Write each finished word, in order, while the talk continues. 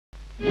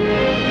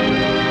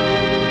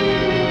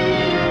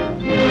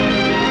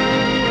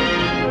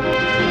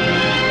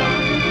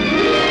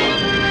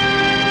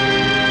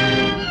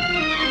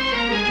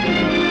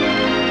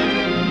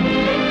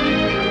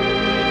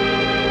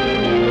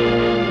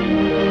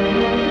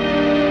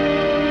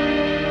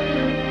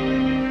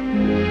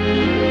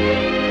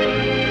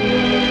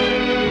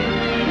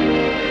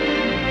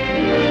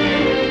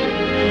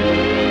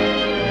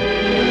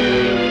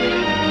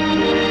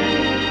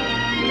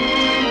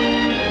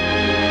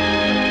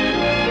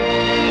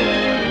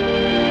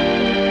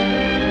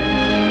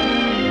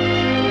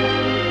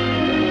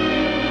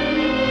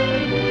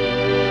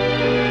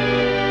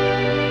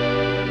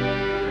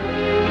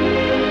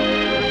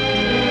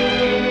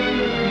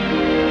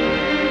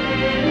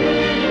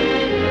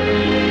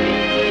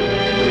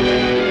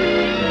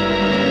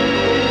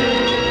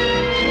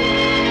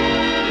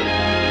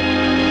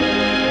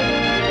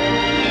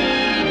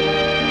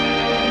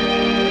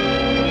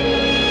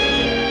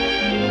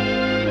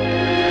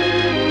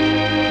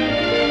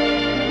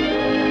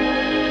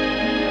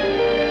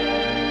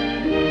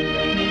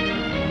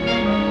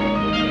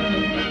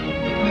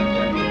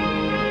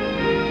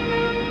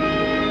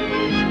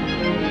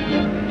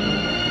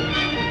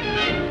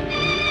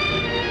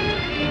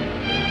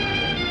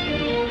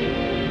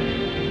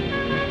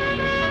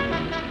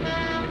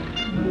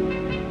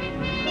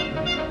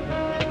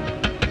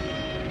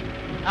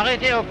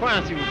Arrêtez au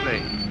coin, s'il vous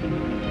plaît.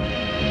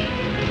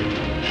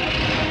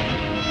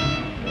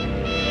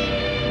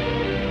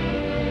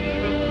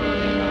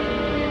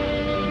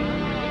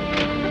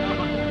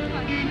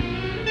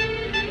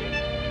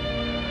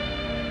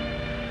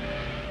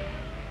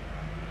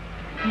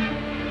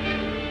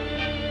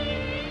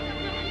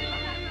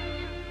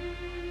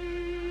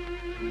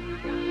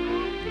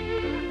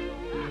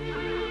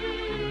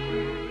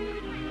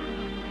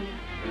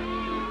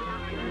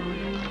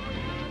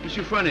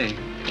 Monsieur Fournet.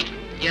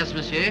 Yes,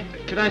 monsieur?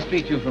 Could I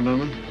speak to you for a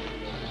moment?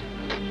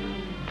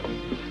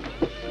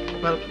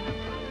 Well,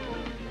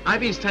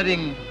 I've been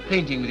studying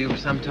painting with you for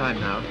some time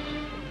now.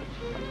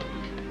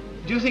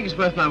 Do you think it's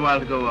worth my while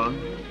to go on?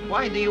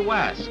 Why do you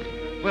ask?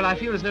 Well, I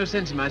feel there's no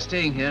sense in my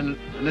staying here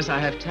unless I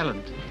have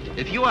talent.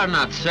 If you are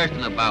not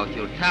certain about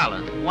your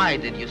talent, why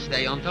did you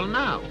stay until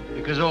now?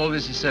 Because all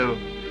this is so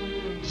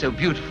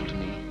beautiful to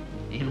me.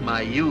 In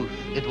my youth,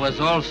 it was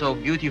also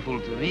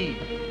beautiful to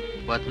me.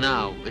 But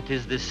now, it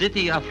is the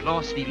city of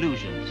lost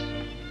illusions.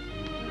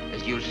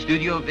 Is your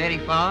studio very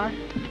far?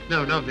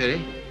 No, not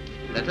very.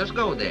 Let us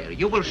go there.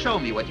 You will show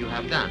me what you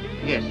have done.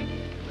 Yes.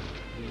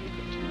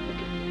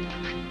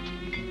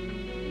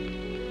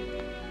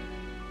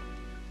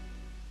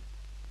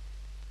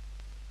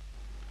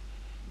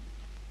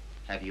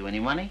 Have you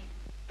any money?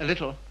 A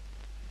little.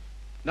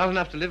 Not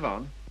enough to live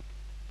on.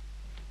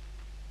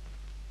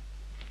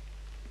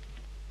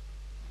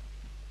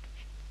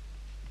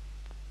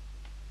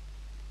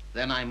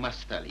 Then I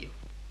must tell you,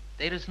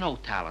 there is no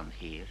talent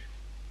here,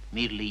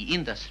 merely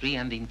industry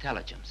and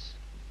intelligence.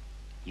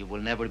 You will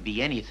never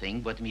be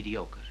anything but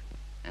mediocre,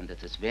 and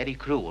it is very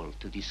cruel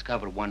to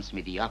discover one's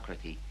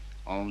mediocrity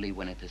only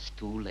when it is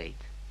too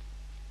late.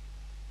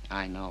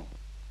 I know.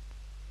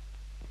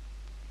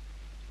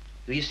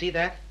 Do you see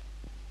that?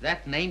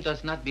 That name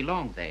does not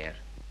belong there.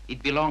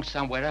 It belongs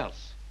somewhere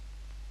else.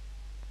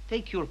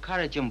 Take your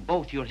courage in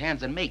both your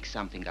hands and make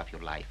something of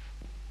your life.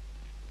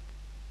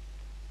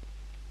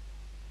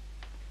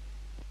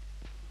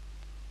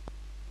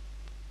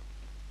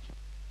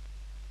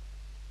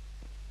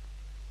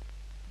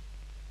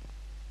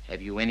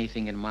 Have you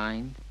anything in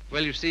mind?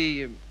 Well, you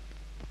see,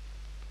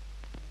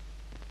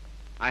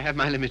 I have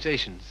my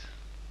limitations.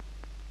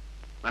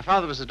 My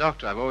father was a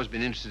doctor. I've always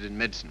been interested in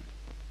medicine.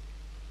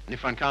 And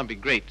if one can't be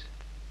great,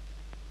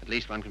 at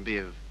least one can be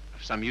of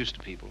some use to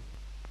people.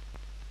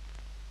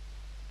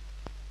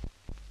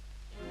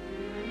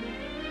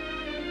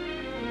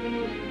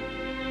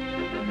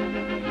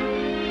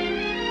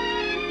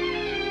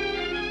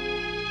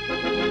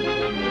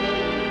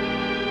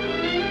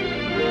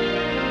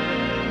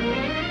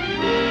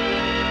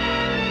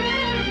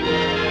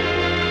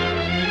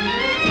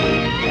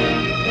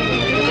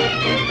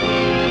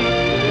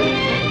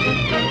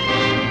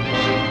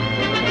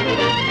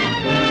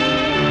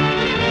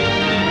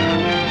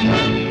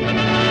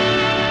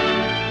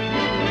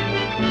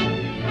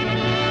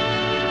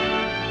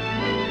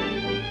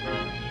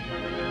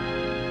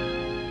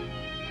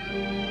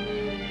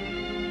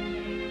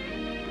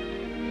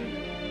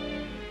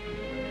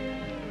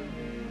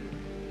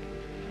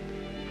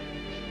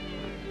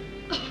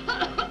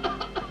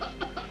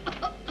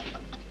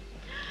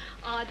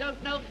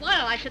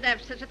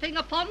 Have such a thing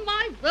upon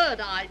my word,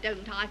 I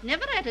don't. I've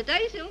never had a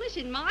day's illness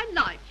in my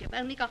life. You've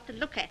only got to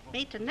look at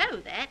me to know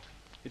that.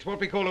 It's what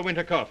we call a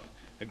winter cough.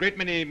 A great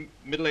many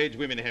middle-aged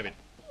women have it.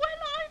 Well,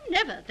 I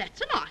never.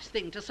 That's a nice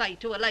thing to say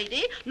to a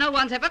lady. No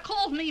one's ever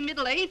called me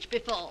middle-aged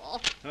before.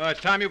 Oh, it's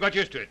time you got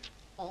used to it.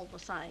 All the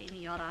same,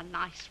 you're a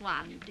nice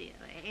one,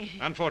 dearie.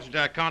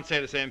 Unfortunately, I can't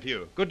say the same for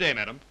you. Good day,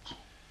 madam.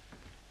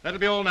 That'll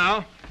be all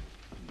now.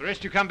 The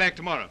rest you come back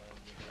tomorrow.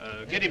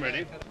 Get him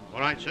ready. All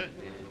right, sir.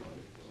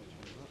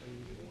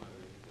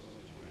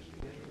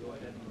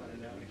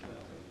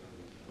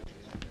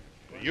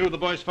 You the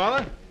boy's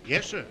father?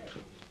 Yes, sir.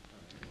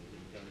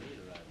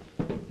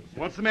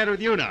 What's the matter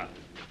with you now?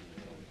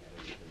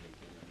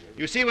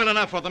 You see well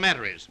enough what the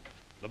matter is.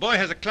 The boy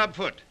has a club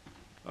foot.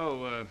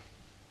 Oh,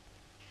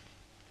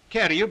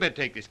 Carey, you better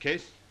take this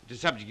case. It's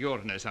a subject you ought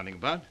to know something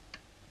about.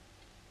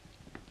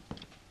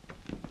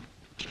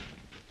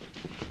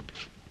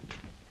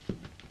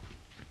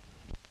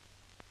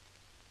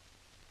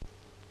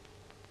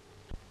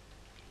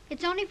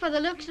 It's only for the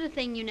looks of the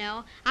thing, you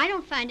know. I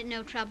don't find it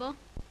no trouble.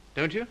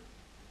 Don't you?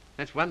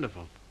 That's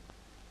wonderful.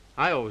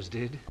 I always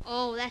did.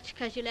 Oh, that's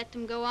 'cause you let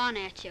them go on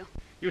at you.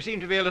 You seem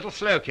to be a little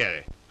slow,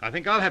 Carey. I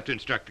think I'll have to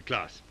instruct the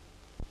class.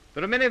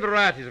 There are many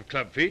varieties of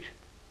club feet.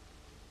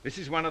 This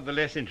is one of the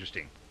less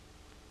interesting.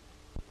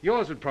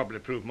 Yours would probably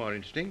prove more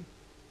interesting.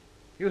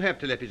 You have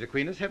Telepes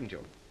equinus, haven't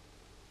you?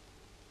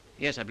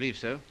 Yes, I believe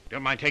so.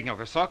 Don't mind taking off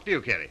a sock, do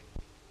you, Carey?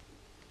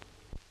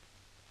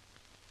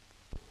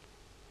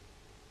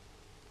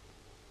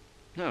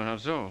 No,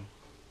 not at all.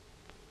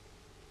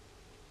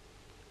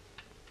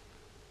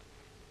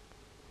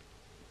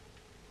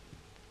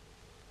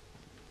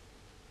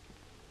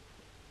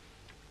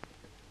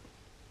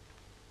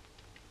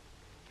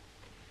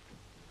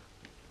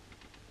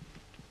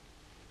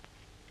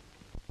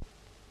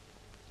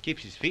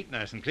 Keeps his feet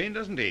nice and clean,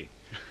 doesn't he?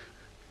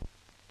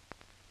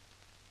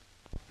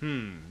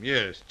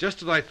 Yes,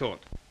 just as I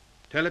thought.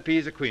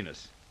 Telepes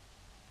equinus.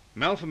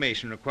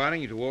 Malformation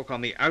requiring you to walk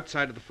on the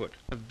outside of the foot.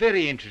 A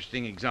very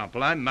interesting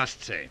example, I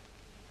must say.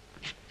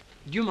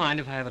 Do you mind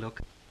if I have a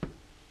look?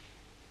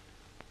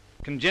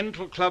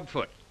 Congenital club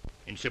foot.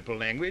 In simple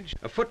language,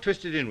 a foot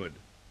twisted inward.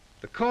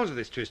 The cause of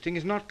this twisting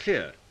is not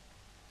clear.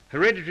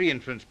 Hereditary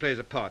influence plays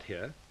a part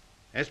here,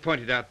 as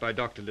pointed out by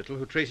Dr. Little,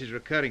 who traces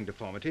recurring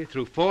deformity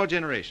through 4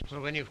 generations.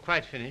 Well, when you've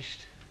quite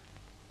finished.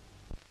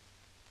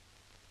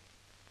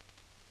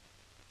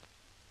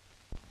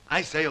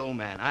 I say, old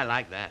man, I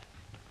like that.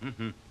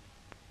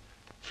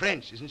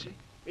 French, isn't she?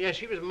 Yes,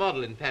 she was a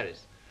model in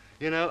Paris.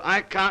 You know,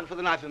 I can't for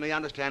the life of me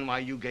understand why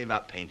you gave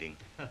up painting.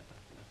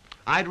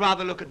 I'd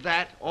rather look at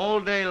that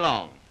all day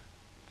long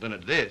than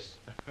at this.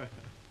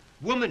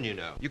 Woman, you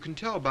know. You can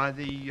tell by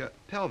the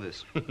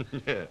pelvis.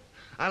 Yeah.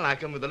 I like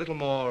them with a little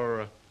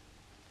more...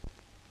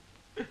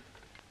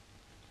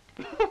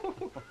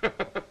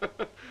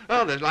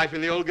 Oh, there's life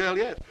in the old girl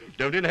yet.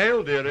 Don't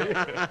inhale, dearie.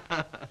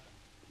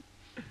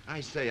 I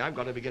say, I've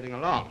got to be getting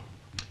along.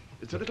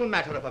 It's a little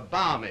matter of a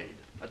barmaid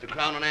at the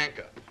Crown and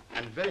Anchor.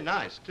 And very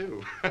nice,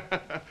 too.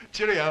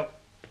 Cheerio.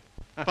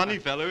 Funny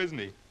fellow, isn't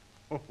he?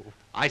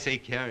 I say,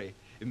 Carey,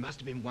 it must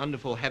have been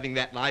wonderful having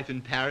that life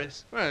in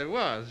Paris. Well, it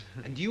was.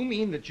 And do you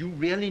mean that you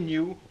really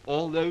knew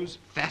all those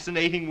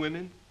fascinating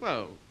women?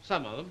 Well,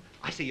 some of them.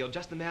 I say, you're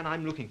just the man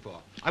I'm looking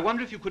for. I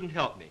wonder if you couldn't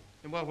help me.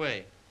 In what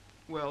way?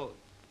 Well,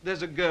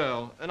 there's a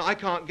girl, and I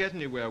can't get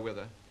anywhere with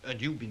her.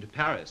 And you've been to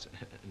Paris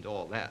and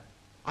all that.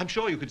 I'm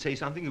sure you could say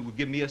something that would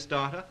give me a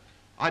starter.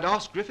 I'd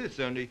ask Griffiths,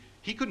 only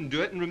he couldn't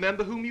do it and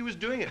remember whom he was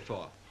doing it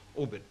for.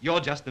 Oh, but you're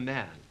just the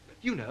man.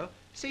 You know,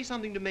 say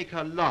something to make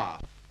her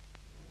laugh.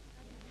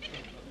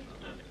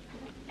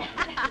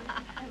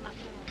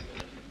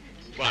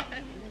 What?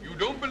 You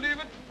don't believe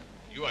it?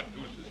 You are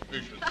too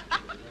suspicious.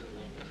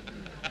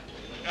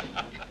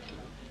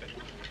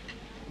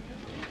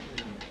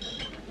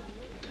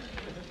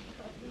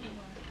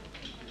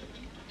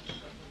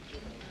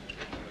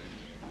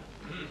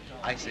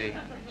 I say,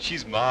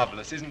 she's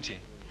marvelous, isn't she?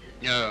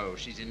 No,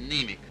 she's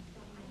anemic.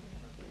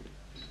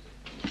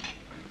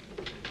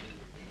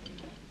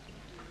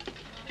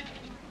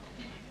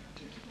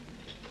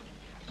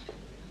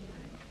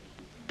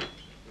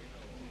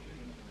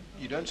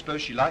 You don't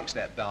suppose she likes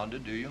that bounder,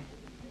 do you?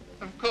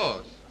 Of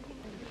course.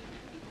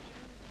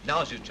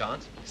 Now's your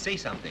chance. Say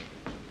something.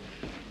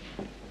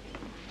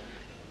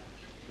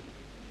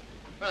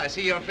 Well, I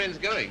see your friend's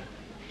going.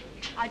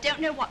 I don't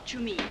know what you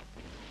mean.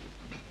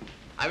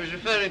 I was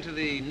referring to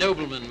the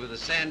nobleman with the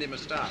sandy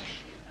moustache.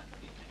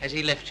 Has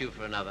he left you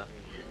for another?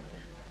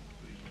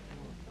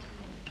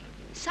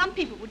 Some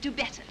people would do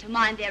better to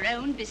mind their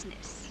own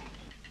business.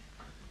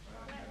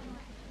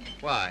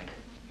 Why?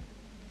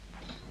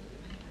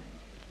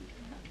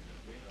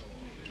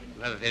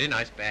 You have a very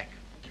nice back.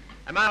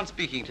 Am I on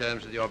speaking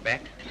terms with your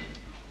back?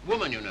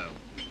 Woman, you know.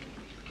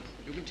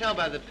 You can tell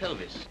by the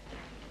pelvis.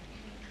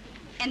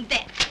 And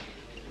that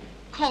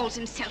calls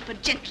himself a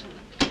gentleman.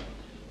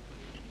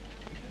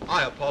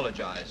 I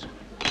apologize.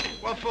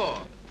 What for?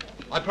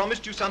 I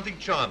promised you something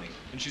charming,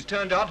 and she's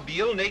turned out to be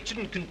ill-natured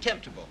and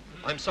contemptible.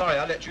 I'm sorry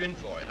I let you in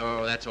for it.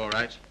 Oh, that's all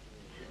right.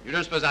 You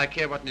don't suppose I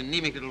care what an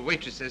anemic little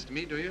waitress says to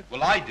me, do you?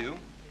 Well, I do.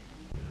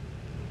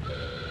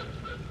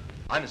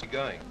 I must be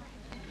going.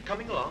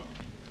 Coming along?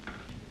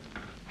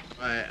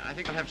 Why, I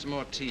think I'll have some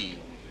more tea.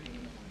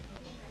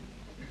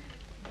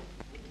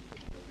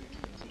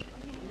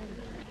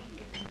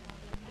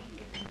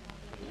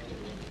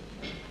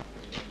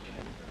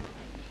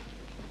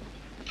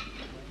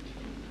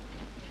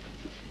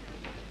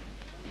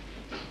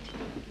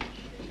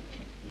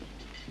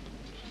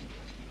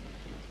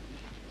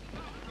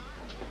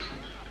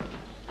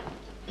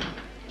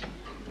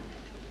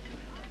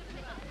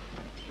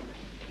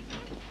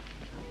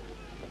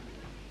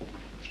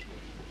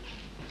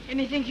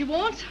 Anything you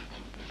want?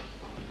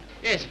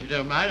 Yes, if you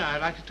don't mind,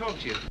 I'd like to talk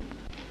to you.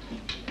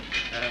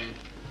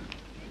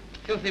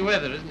 Filthy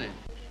weather, isn't it?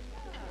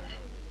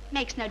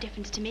 Makes no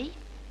difference to me.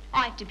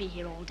 I have to be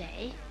here all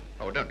day.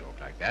 Oh, don't talk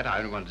like that. I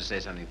only wanted to say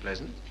something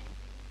pleasant.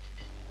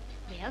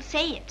 Well,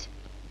 say it.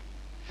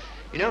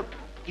 You know,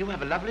 you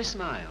have a lovely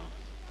smile.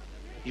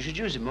 You should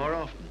use it more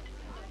often.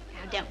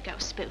 Now, don't go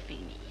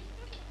spoofing me.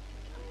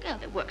 A girl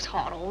that works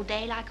hard all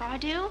day like I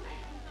do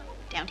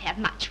don't have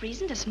much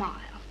reason to smile.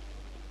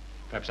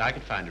 Perhaps I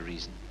could find a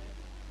reason.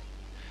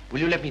 Will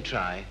you let me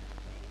try?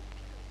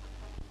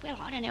 Well,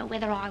 I don't know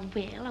whether I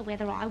will or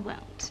whether I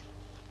won't.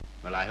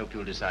 Well, I hope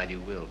you'll decide you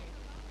will.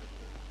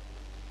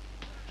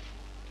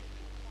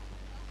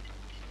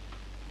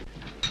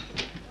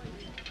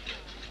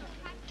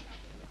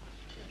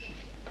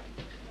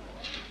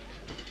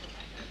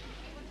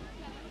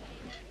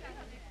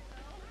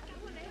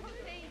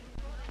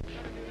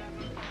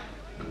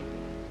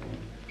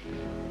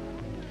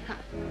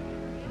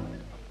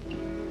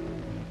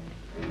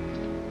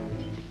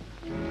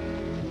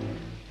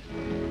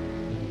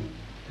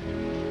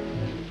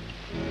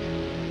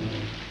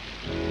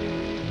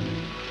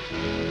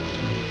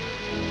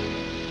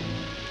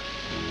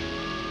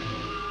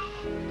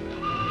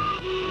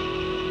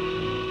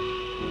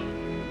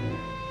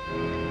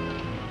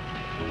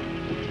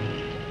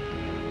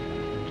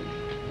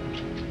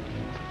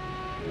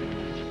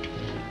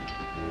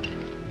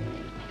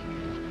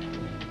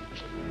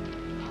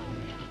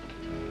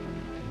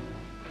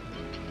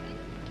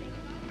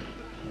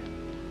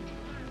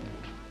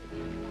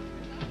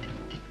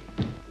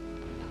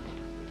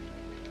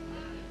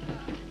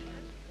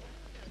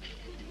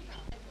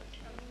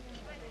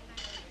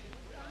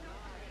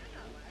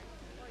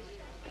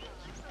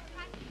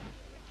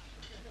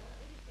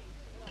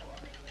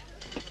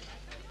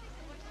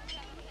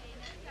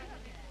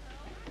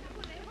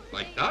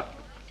 Like that?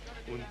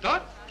 And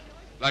that?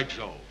 Like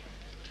so.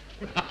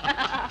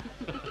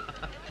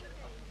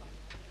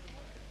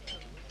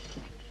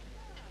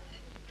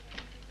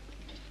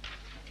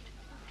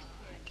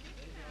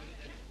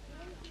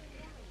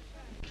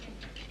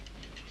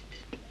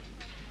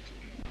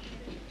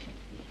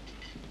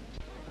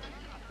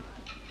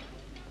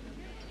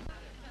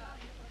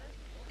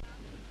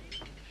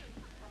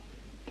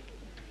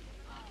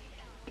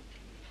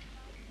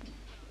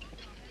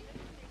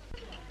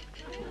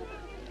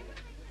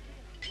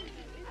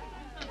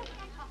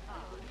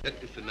 That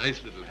is a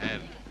nice little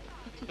hand.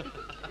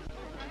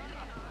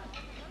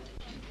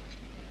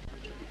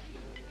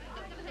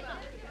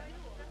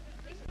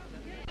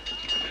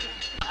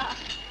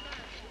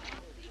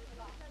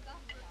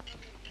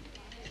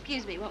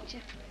 Excuse me, won't you?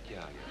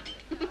 Yeah.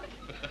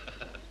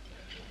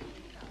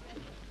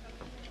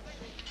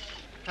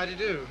 How do you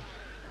do?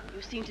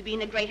 You seem to be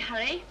in a great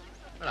hurry.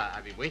 Well,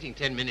 I've been waiting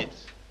 10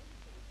 minutes.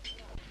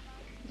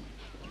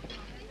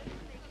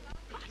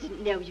 I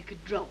didn't know you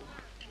could draw.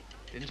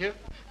 Didn't you?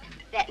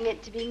 That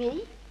meant to be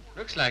me?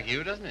 Looks like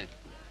you, doesn't it?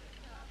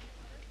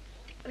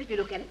 Well, if you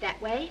look at it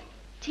that way.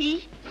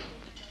 Tea?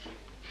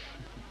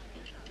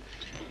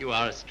 You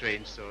are a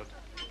strange sort.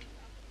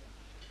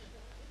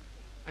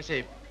 I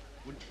say,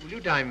 will you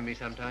dine with me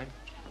sometime?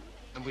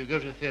 And we'll go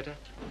to the theatre?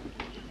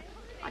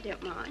 I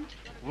don't mind.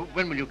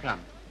 When will you come?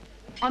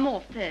 I'm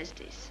off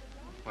Thursdays.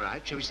 All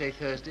right, shall we say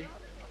Thursday?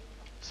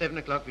 7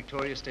 o'clock,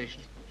 Victoria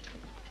Station.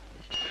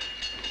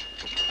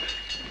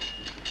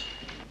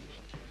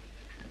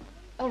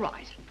 All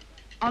right.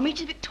 I'll meet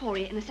you at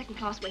Victoria in the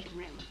second-class waiting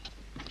room.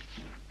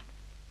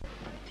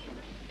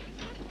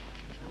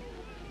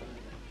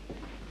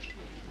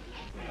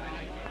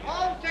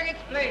 All tickets,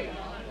 please.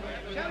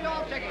 Show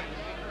your tickets.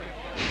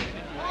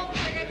 All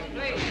tickets,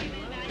 please.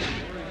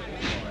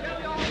 Show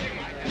your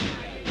tickets.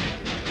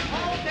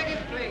 All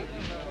tickets, please.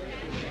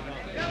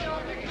 Show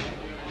your tickets.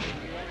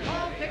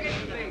 All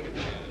tickets, please.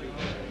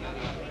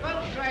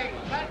 12 train,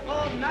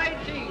 platform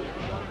 19.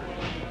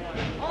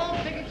 All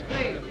tickets,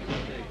 please.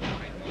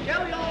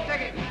 Show your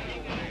tickets.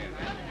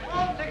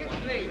 All tickets,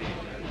 please.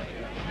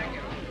 Thank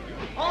you.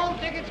 All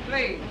tickets,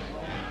 please.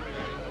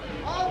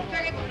 All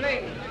tickets,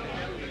 please.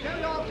 Show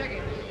your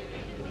tickets.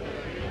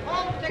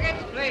 All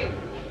tickets, please.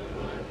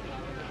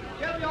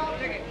 Show your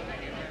tickets.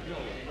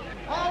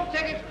 All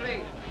tickets,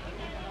 please.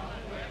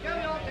 Show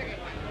your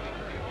tickets.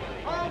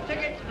 All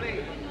tickets,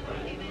 please.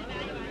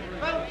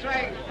 12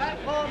 train,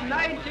 platform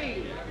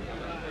 19.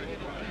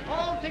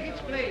 All tickets,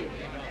 please.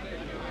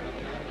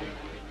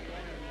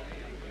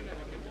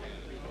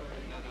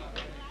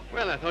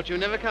 Well, I thought you were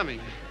never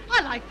coming.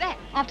 I like that,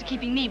 after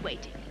keeping me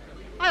waiting.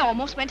 I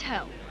almost went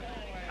home.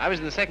 I was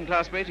in the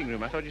second-class waiting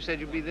room. I thought you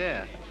said you'd be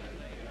there.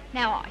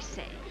 Now I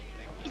say,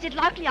 is it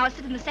likely I'll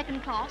sit in the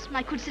second class when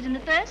I could sit in the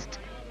first?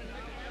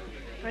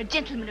 For a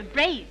gentleman of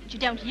brains, you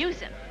don't use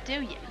them,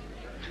 do you?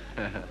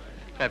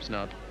 Perhaps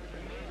not.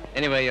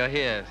 Anyway, you're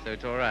here, so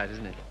it's all right,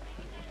 isn't it?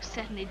 You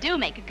certainly do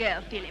make a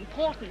girl feel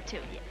important to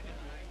you.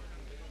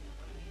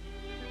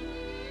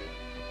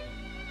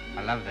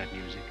 I love that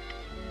music.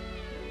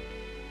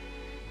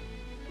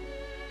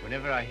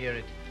 Whenever I hear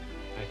it,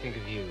 I think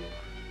of you.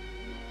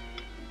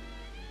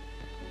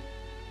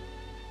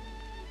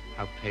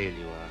 How pale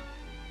you are.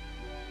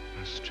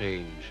 How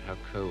strange, how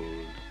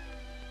cold.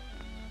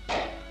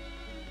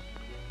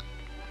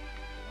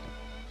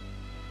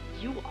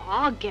 You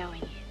are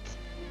going it.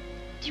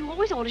 Do you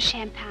always order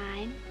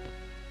champagne?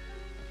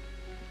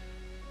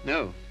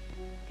 No.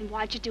 Then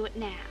why'd you do it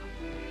now?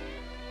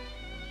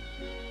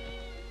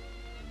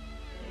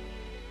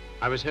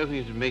 I was hoping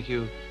it would make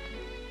you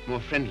more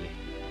friendly.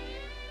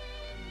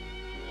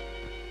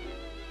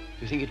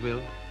 Do you think it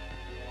will?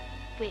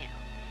 Well,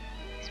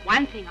 there's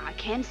one thing I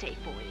can say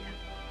for you.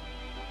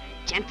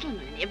 A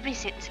gentleman in every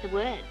sense of the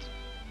word.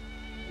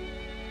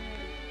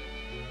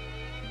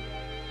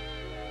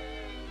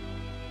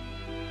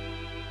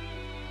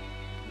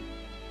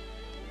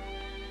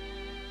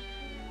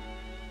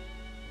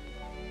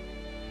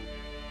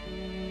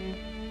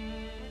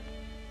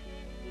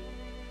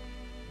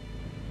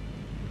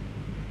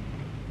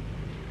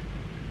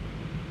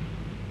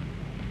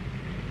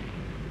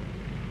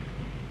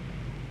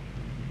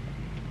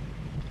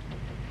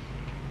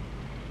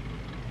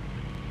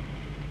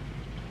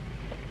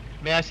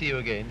 May I see you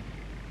again?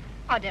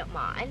 I don't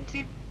mind.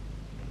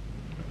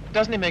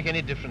 Doesn't it make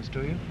any difference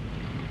to you?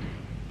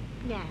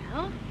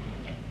 No.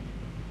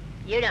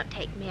 You don't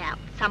take me out,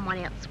 someone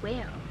else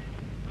will.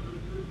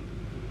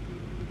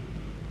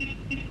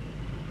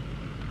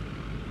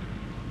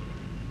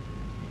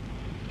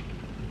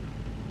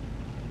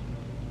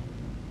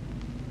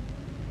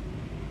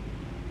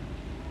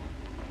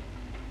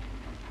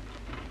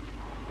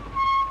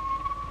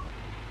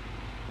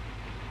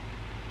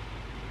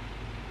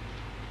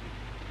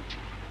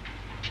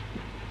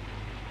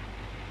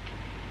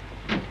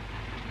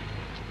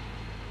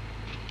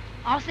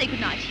 I'll say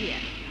goodnight here.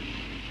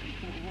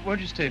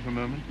 Won't you stay for a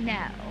moment?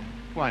 No.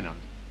 Why not?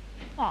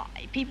 Why,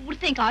 people would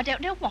think I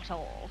don't know what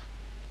all.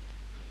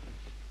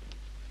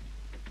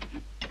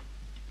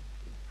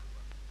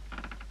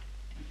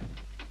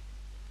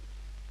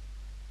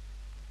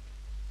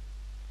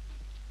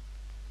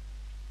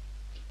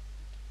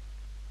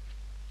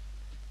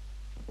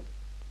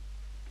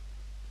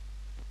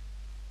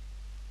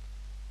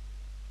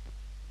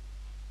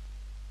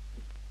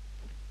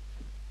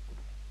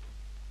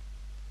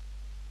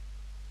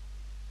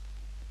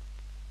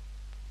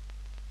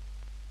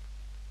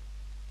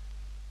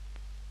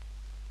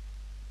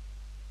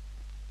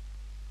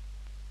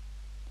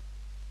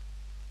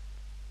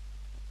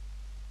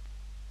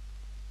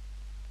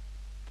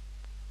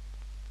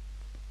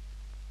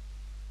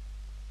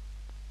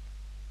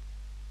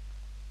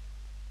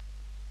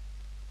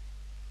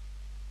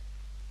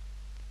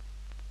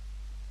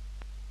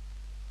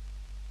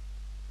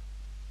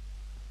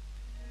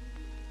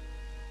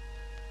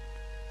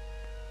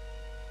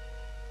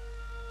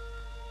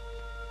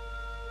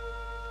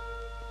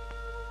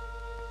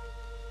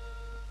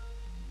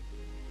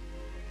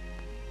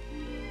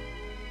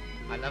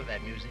 I love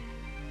that music.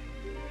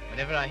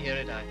 Whenever I hear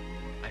it, I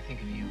think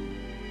of you.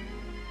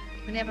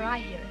 Whenever I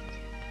hear it,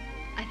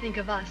 I think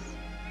of us.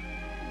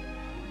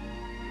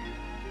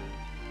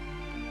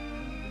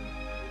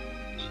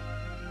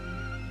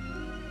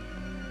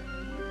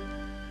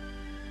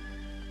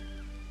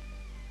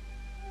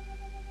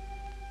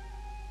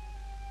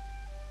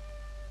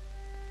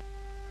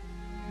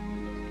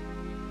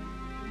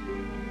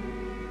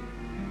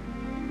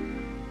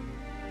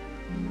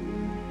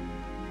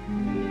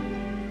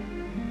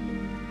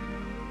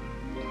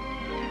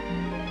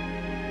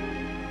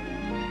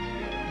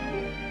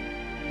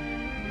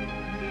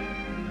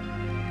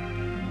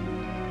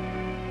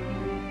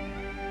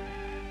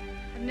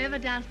 I've never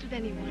danced with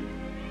anyone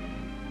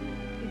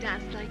who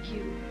danced like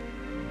you.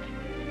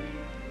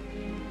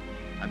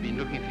 I've been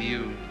looking for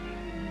you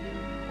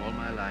all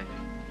my life.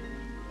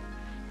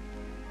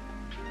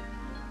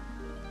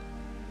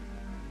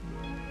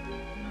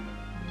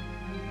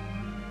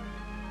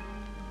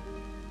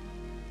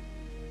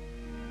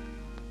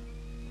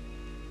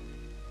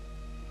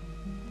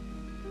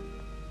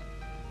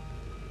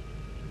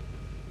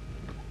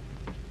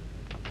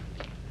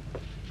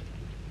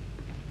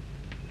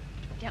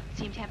 Don't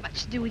seem to have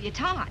much to do with your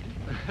time.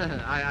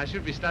 I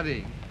should be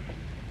studying.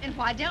 And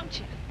why don't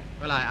you?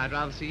 Well, I'd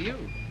rather see you.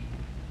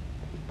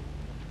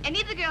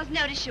 Any of the girls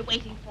notice you're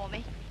waiting for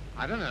me?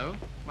 I don't know.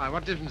 Why,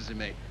 what difference does it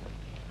make?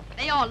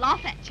 They all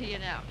laugh at you, you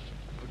know.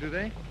 Oh, do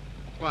they?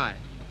 Why?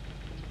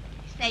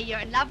 Say you're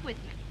in love with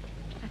me.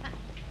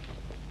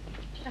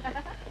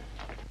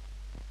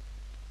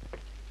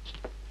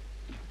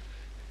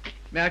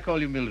 May I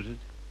call you Mildred?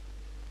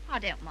 I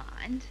don't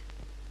mind.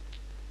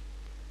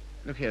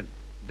 Look here,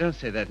 don't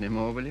say that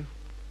anymore, will you?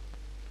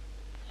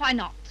 Why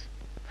not?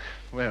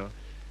 Well,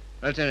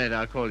 at any rate,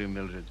 I'll call you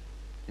Mildred.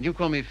 And you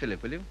call me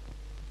Philip, will you?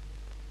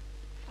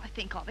 I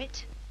think of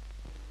it.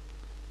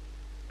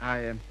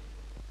 I'm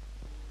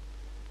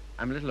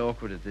a little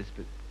awkward at this,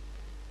 but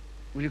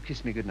will you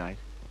kiss me goodnight?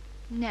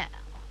 No.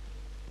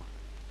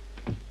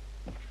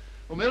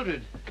 Oh,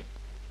 Mildred,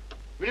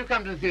 will you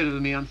come to the theatre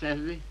with me on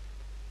Saturday?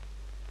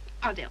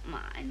 I don't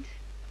mind.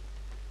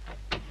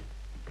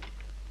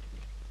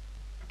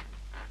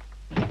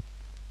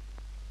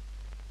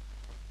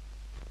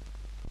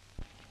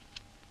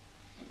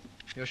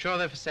 You're sure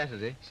they're for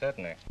Saturday?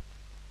 Certainly.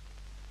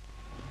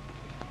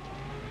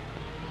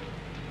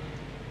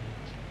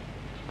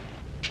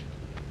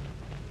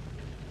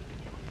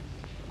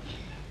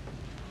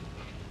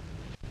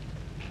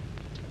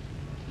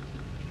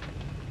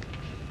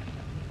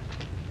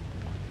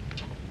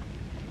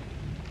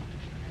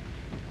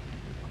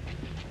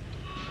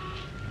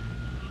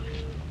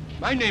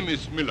 My name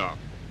is Miller.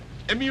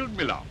 Emil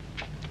Miller.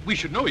 We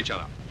should know each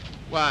other.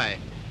 Why?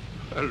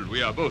 Well,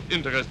 we are both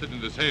interested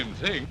in the same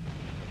thing.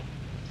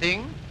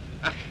 Thing?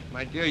 Ah,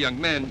 my dear young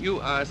man, you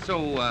are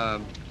so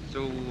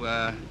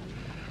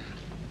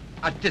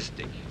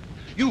artistic.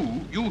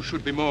 You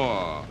should be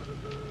more,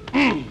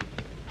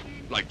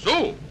 like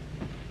so.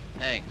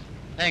 Thanks.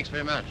 Thanks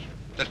very much.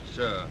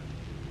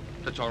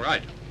 That's all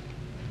right.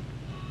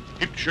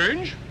 Hip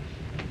change?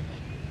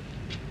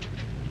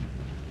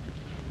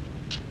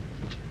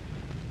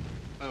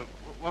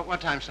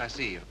 What time shall I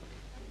see you?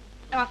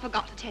 Oh, I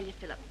forgot to tell you,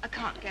 Philip. I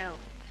can't go.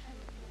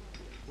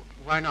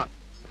 Why not?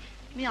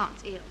 My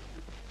aunt's ill.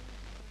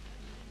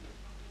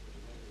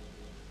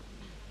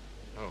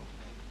 Oh.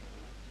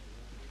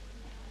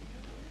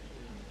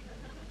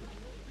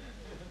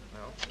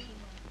 Well?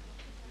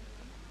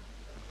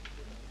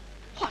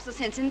 What's the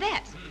sense in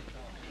that?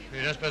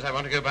 You don't suppose I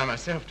want to go by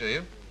myself, do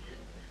you?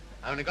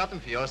 I only got them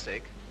for your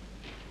sake.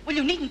 Well,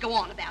 you needn't go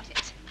on about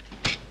it.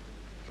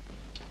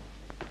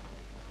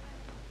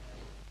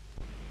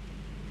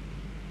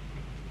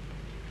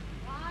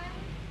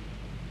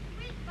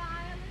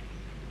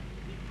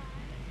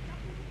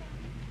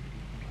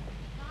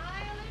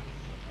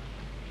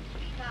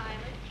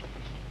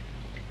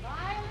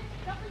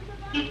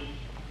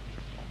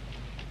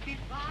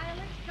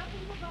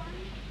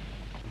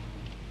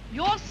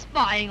 You're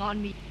spying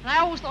on me, and I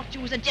always thought you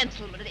was a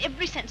gentleman in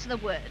every sense of the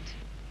word.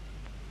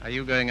 Are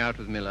you going out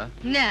with Miller?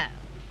 No.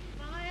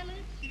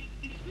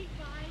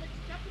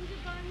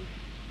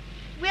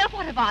 Well,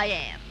 what if I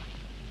am?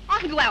 I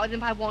can go out with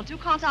him if I want to,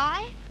 can't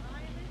I?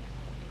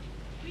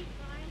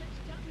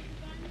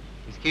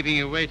 He's keeping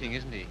you waiting,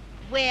 isn't he?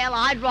 Well,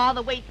 I'd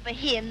rather wait for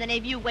him than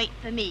have you wait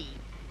for me.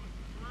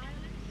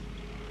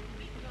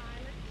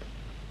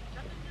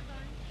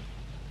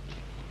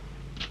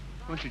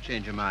 Won't you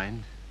change your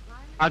mind?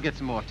 I'll get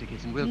some more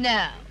tickets and we'll...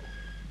 No.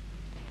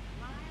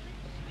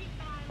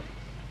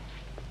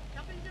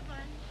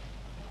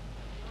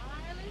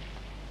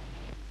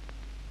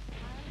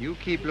 You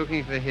keep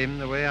looking for him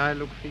the way I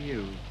look for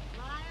you.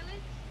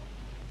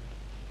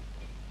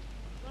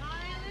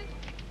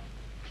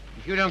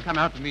 If you don't come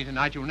out with me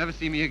tonight, you'll never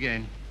see me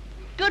again.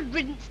 Good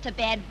riddance to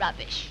bad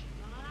rubbish.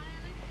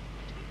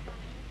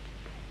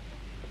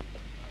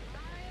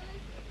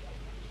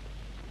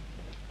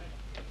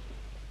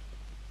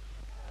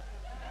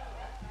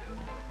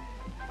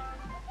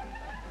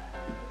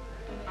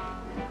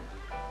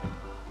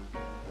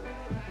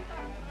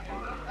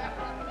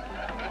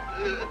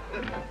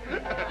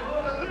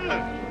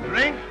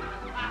 Drink?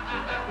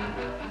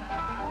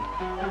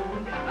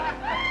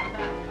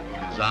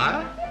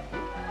 Desire?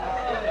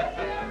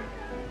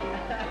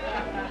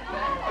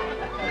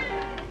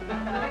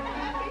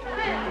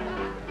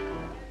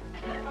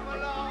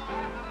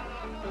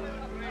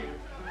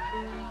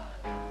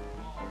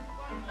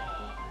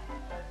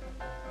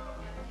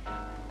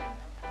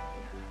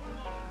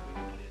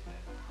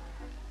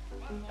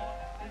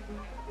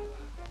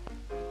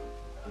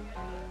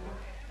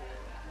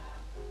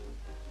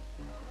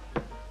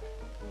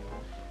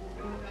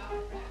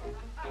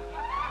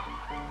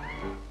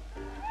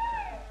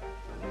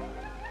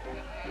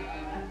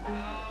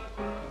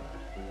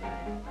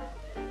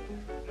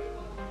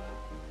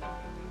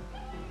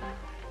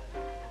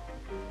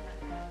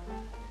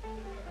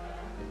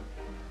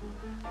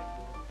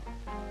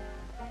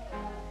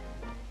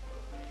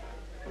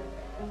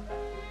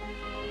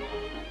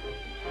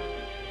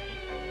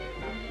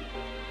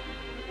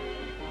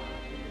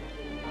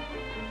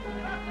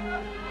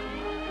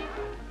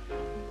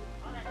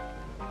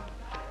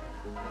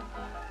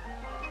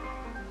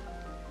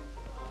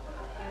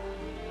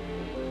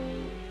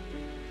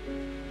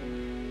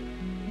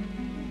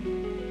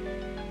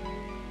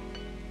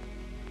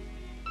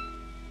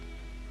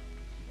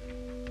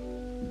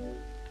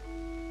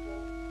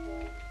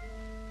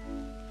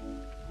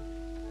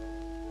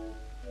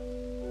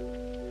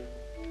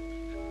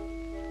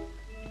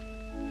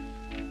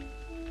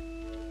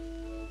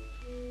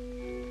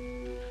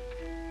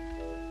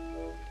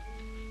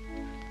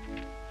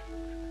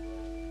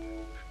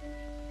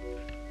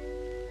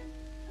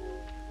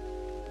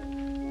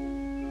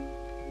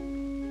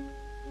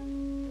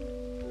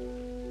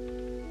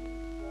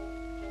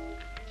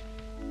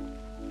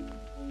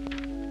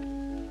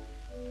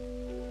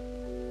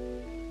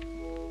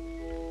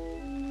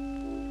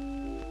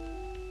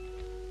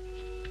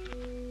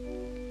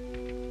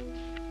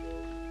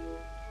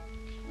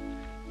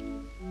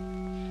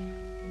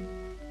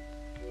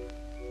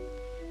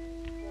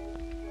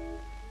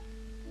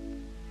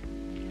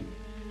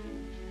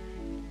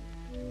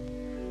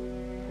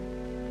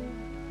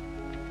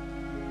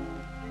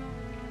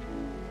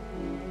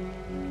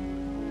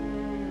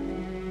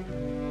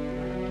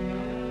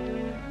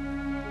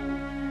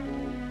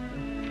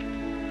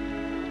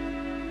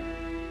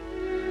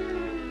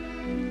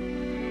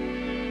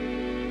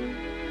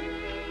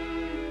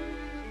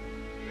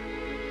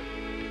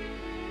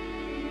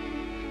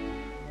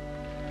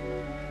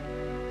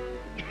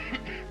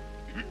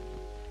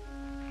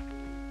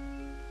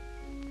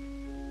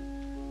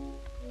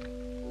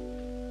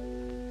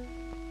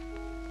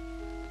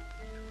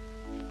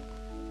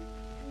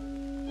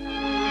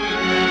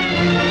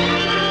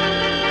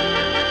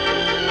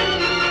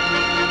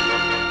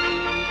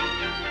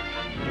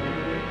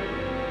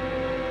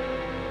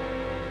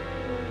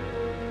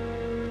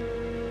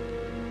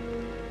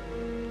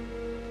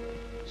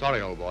 Sorry,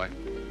 old boy.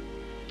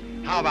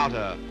 How about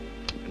a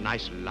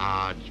nice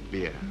large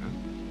beer, huh?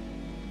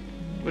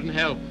 Wouldn't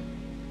help.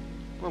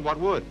 Well, what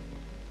would?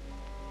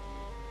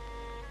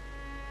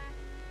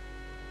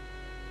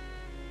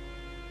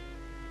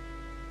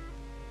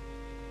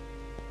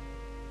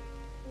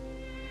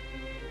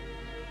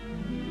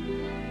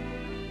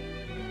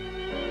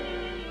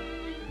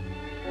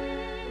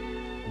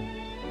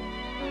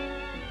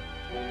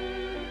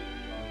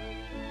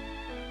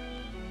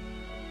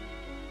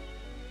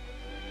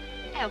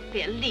 Oh,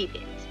 Phil, leave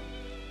it.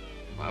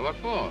 Why, what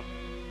for?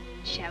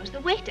 Shows the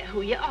waiter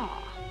who you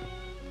are.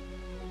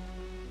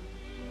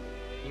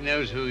 He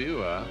knows who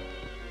you are.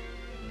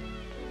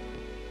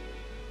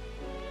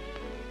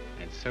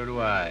 And so do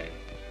I.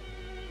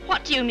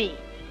 What do you mean?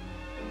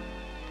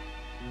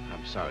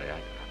 I'm sorry,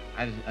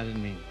 I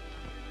didn't mean...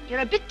 You're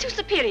a bit too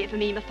superior for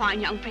me, my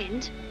fine young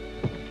friend.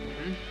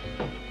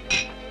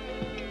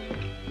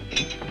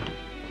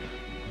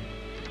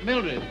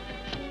 Mildred.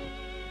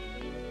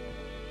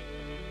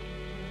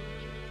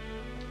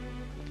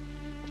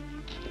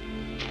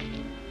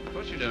 Of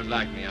course you don't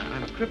like me.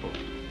 I'm a cripple.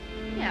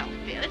 No,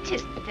 Phil, it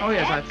isn't that. Oh,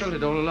 yes, I felt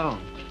it all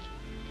along.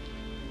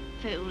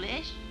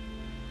 Foolish.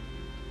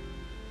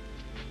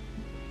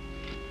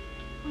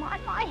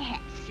 Mind my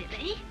hat,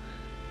 silly.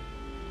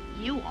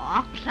 You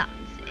are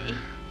clumsy.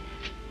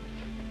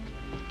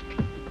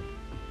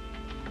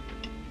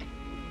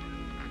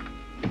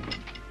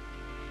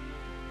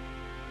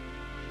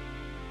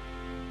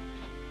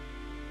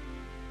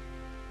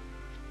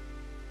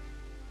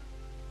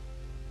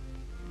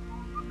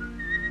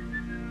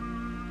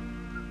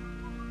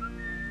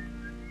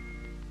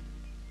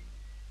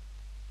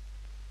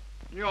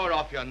 You're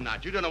off your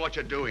nut. You don't know what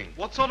you're doing.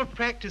 What sort of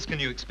practice can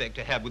you expect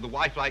to have with a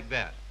wife like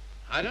that?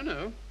 I don't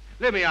know.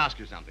 Let me ask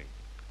you something.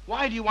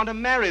 Why do you want to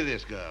marry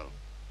this girl?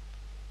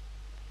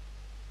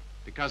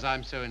 Because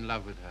I'm so in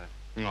love with her.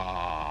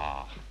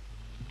 Ah.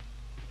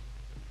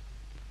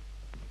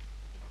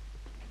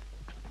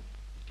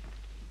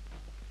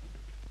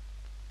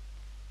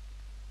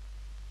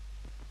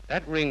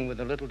 That ring with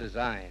the little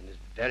design is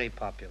very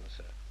popular,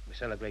 sir. We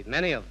sell a great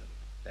many of them.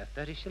 They're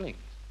 30 shillings.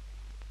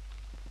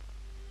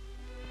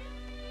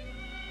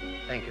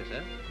 Thank you,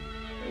 sir.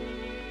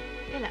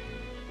 Philip,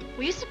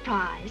 were you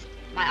surprised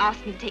by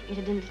asking me to take me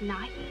to dinner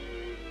tonight?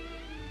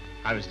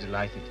 I was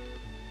delighted.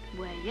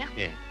 Were you?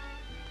 Yeah.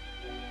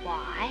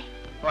 Why?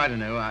 Oh, I don't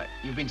know.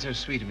 You've been so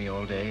sweet to me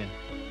all day, and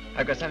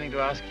I've got something to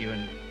ask you,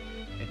 and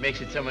it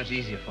makes it so much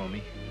easier for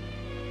me.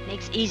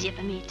 Makes it easier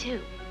for me,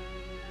 too.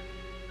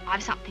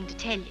 I've something to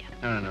tell you.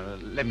 No.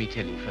 Let me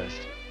tell you first.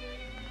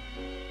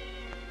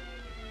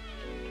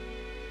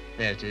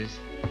 There it is.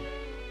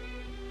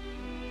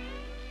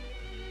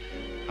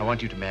 I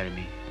want you to marry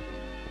me.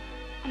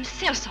 I'm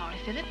so sorry,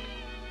 Philip.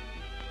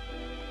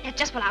 That's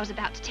just what I was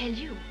about to tell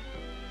you.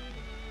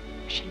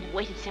 I shouldn't have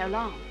waited so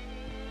long.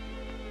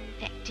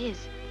 Fact is,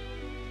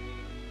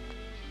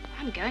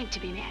 I'm going to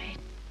be married.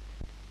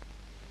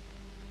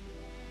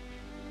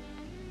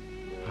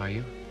 Are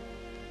you?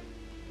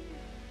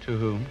 To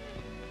whom?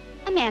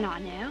 A man I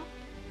know.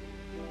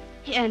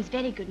 He earns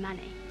very good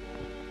money.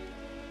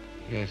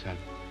 Yes,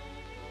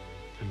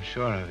 I'm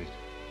sure of it.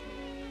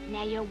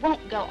 Now, you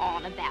won't go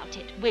on about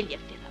it, will you,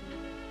 Philip?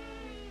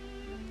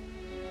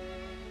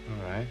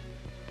 All right.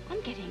 I'm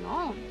getting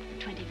on.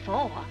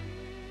 24.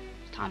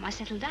 It's time I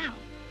settle down.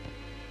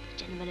 The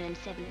gentleman earns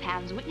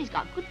 £7 a week and he's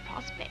got good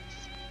prospects.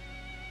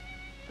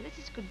 Well, this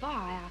is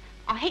goodbye.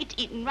 I hate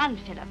to eat and run,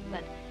 Philip,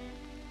 but...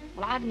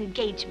 Well, I have an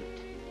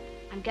engagement.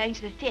 I'm going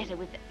to the theatre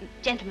with the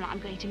gentleman I'm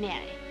going to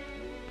marry.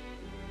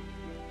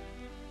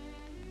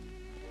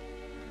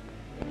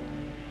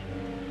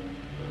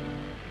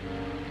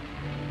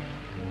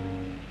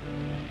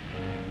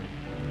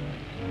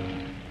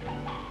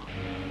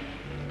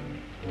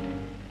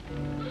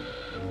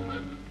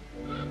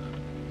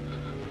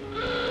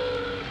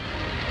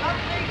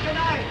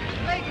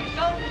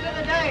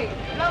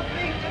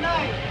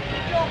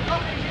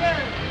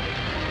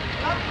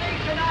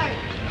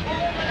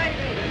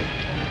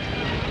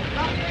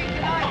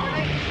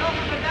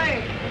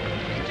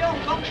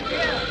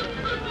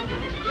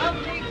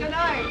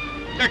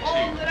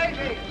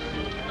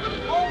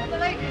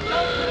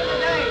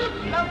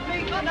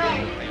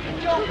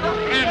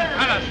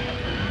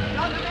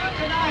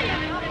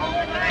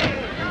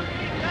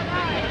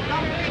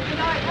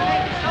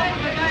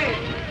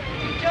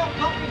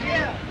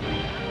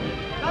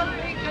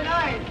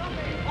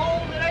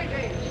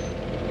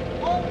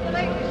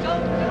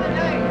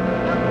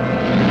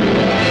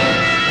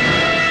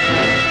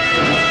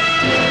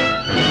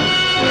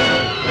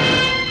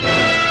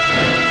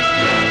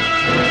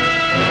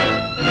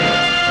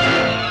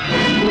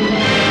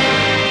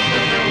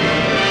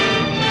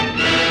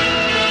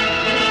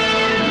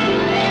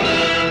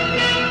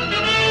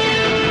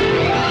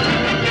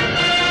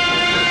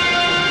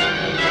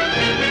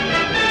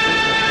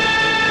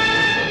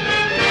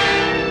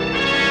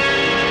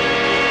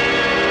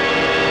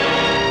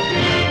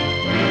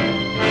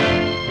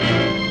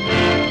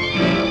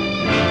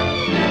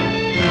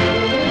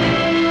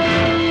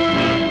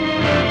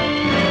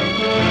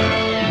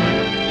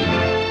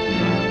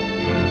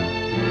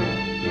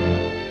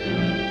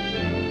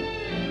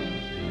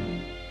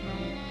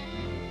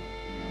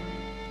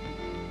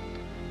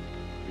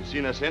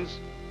 since?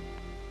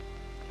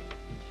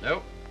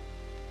 No.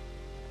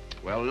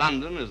 Well,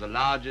 London is the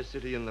largest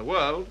city in the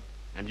world,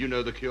 and you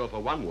know the cure for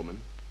one woman.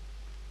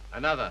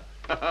 Another.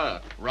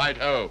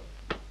 Right-ho.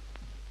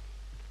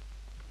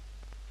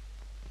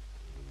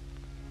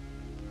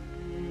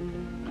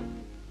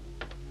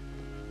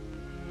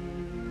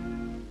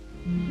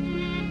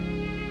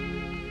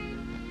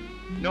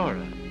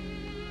 Norah,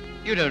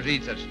 you don't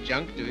read such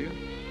junk, do you?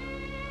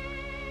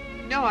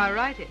 No, I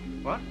write it.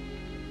 What?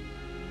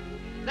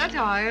 That's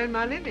how I earn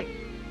my living.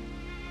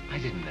 I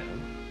didn't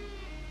know.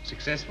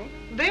 Successful?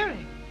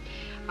 Very.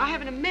 I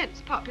have an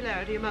immense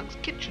popularity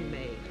amongst kitchen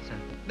maids.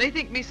 They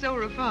think me so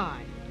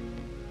refined.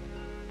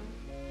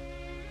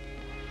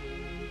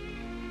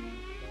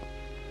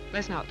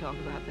 Let's not talk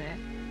about that.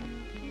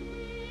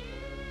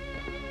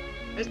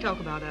 Let's talk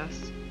about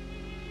us.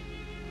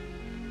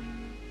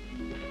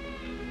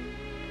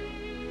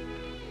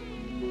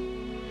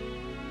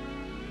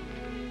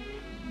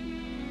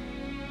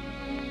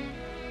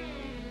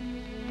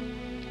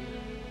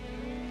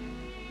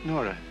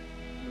 Norah,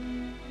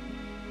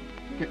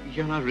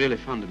 you're not really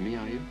fond of me,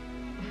 are you?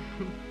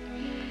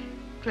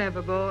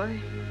 Clever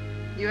boy.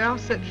 You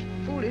ask such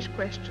foolish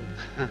questions.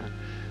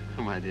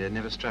 Oh, my dear, it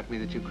never struck me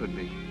that you could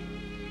be.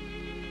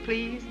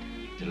 Pleased?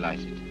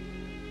 Delighted.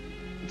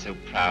 And so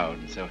proud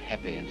and so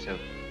happy and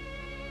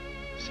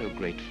so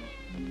grateful.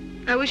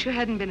 I wish you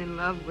hadn't been in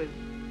love with...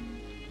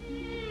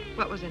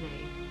 What was her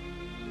name?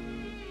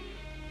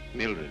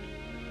 Mildred.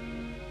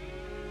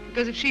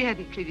 Because if she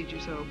hadn't treated you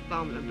so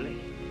abominably,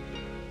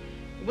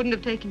 it wouldn't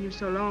have taken you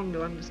so long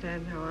to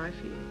understand how I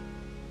feel.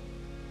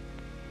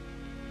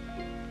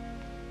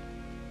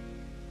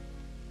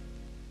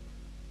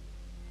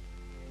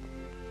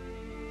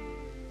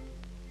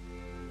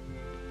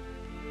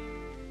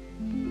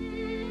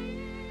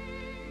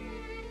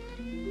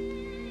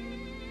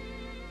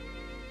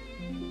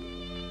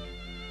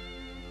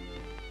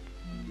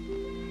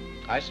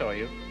 I saw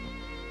you.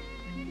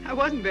 I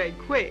wasn't very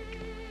quick.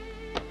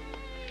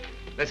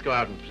 Let's go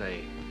out and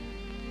play.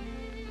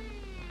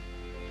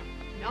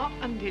 Not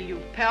until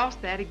you've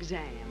passed that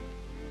exam.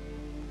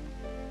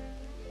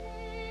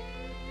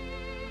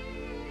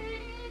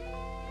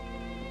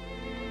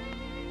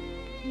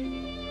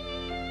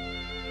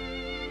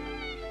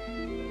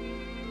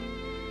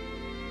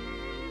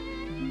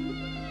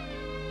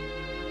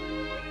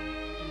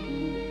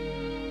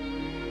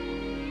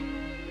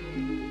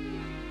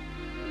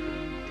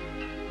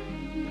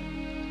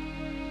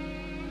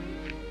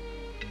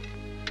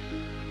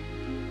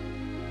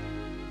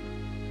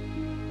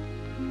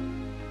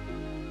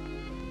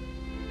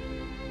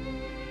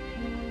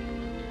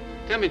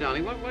 Tell me,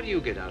 darling, what do you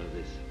get out of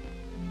this?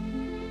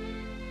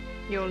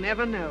 You'll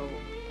never know.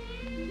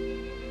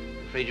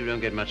 I'm afraid you don't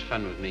get much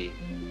fun with me.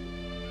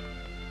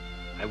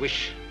 I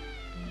wish...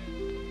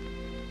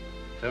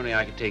 If only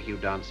I could take you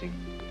dancing.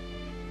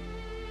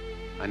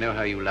 I know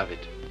how you love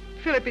it.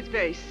 Philip, it's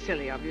very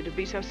silly of you to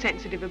be so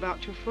sensitive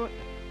about your foot.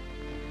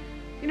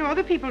 You know,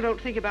 other people don't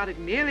think about it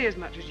nearly as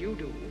much as you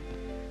do.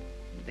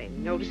 They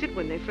notice it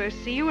when they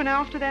first see you, and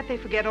after that they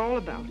forget all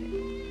about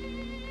it.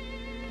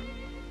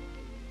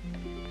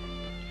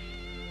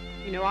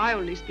 You know, I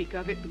only speak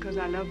of it because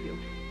I love you,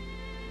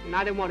 and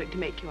I don't want it to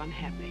make you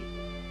unhappy.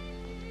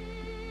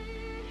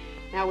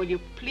 Now, will you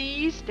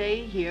please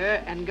stay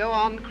here and go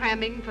on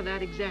cramming for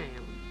that exam?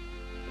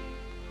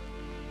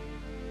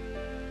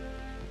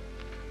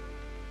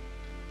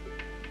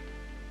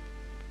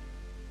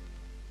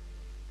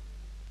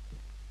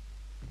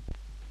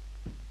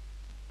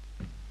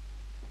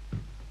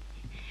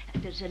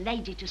 There's a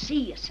lady to see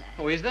you, sir.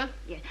 Oh, is there?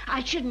 Yeah,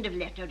 I shouldn't have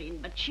let her in,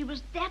 but she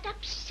was that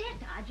upset.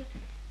 I just...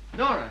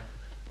 Norah.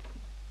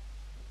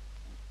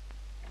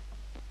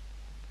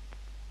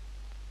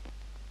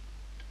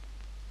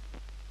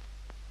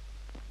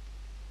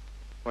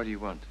 What do you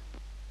want?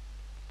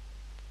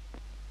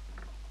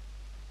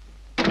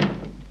 I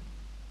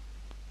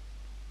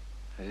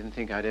didn't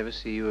think I'd ever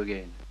see you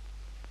again.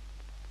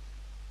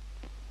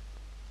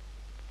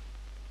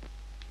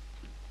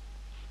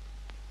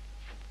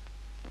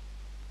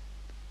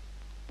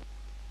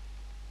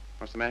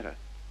 What's the matter?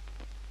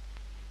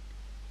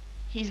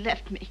 He's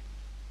left me.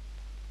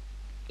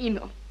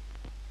 Emil.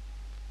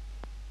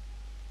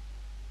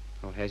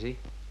 Oh, has he?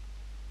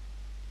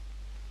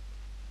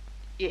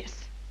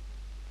 Yes.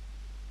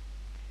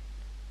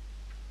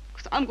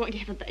 Because I'm going to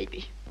have a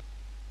baby.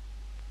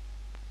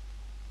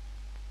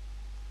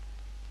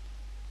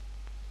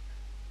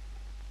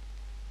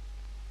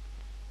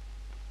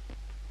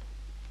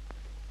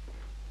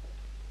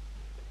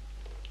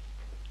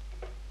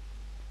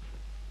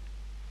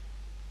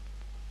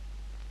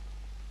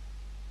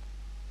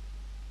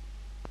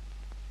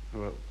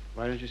 Well,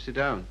 why don't you sit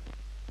down?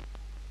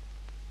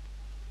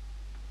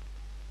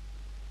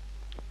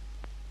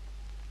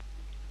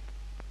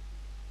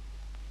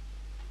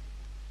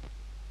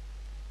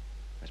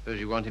 I suppose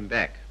you want him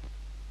back.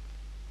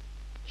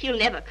 He'll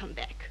never come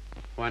back.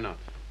 Why not?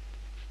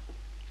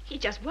 He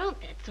just won't,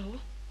 that's all.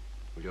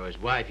 Well, you're his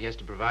wife. He has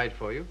to provide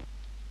for you.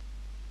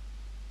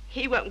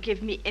 He won't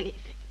give me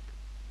anything.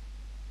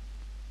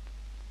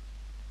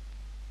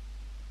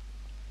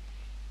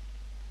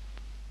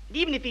 And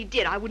even if he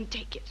did, I wouldn't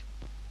take it.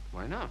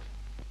 Why not?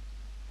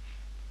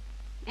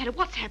 No matter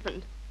what's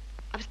happened,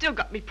 I've still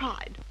got me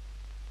pride.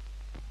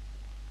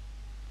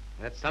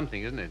 That's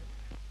something, isn't it?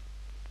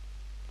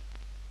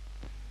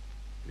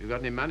 Have you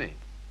got any money?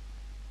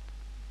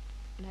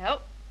 No.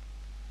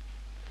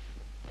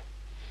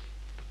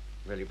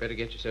 Well, you better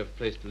get yourself a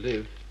place to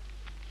live.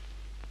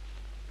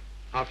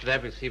 After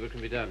that, we'll see what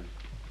can be done.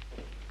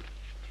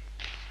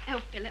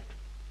 Oh, Philip,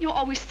 you're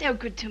always so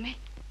good to me.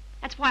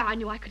 That's why I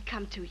knew I could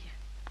come to you.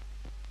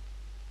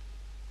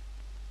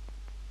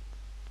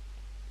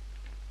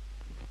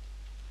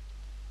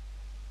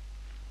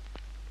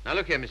 Now,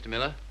 look here, Mr.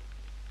 Miller.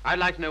 I'd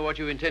like to know what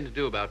you intend to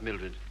do about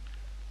Mildred.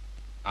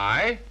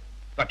 I?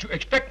 What you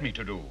expect me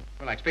to do?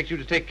 Well, I expect you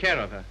to take care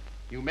of her.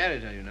 You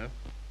married her, you know.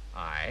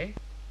 I?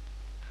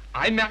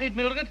 I married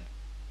Mildred?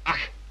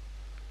 Ach,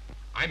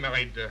 I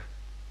married,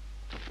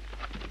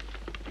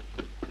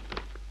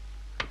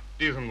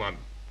 diesen one.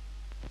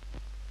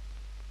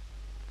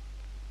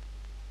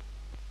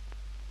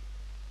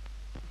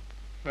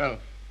 Well,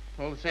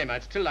 all the same,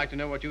 I'd still like to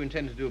know what you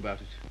intend to do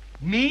about it.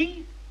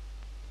 Me?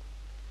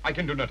 I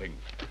can do nothing.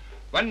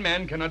 One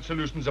man cannot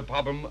solution the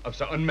problem of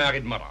the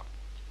unmarried mother.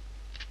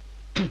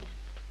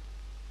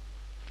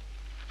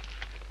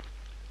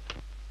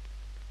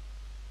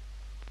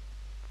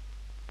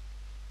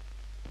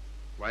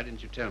 Why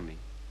didn't you tell me?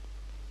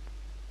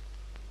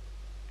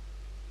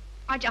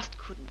 I just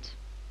couldn't.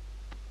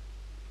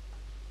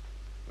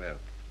 Well,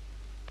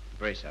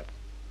 brace up.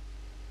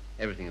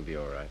 Everything will be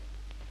all right.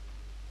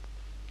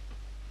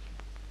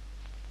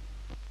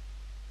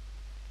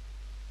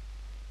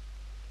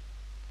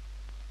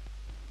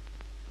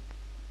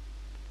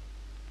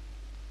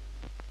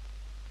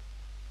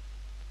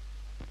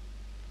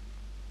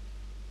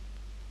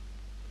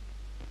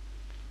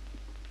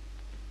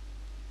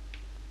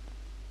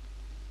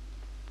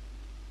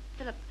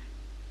 Philip,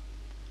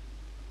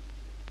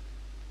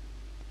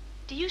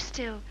 do you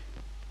still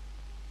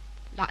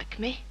like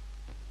me?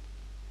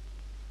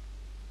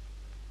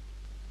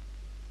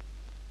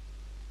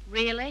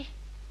 Really?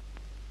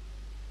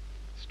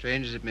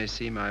 Strange as it may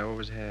seem, I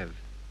always have.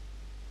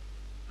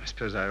 I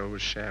suppose I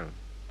always shall.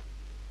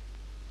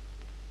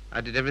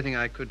 I did everything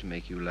I could to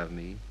make you love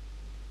me.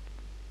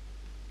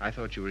 I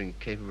thought you were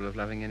incapable of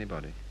loving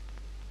anybody.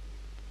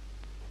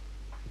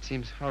 It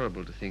seems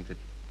horrible to think that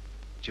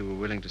you were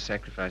willing to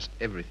sacrifice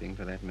everything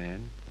for that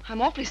man.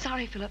 I'm awfully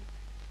sorry, Philip.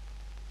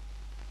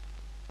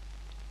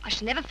 I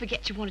shall never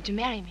forget you wanted to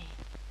marry me.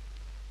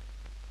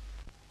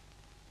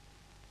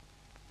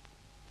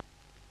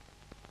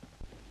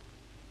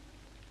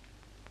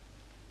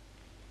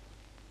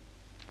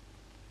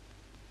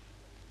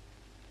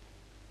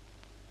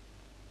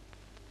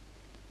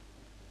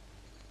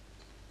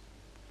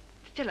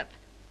 Philip.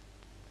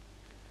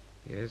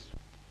 Yes?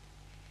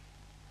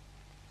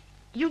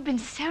 You've been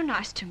so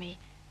nice to me.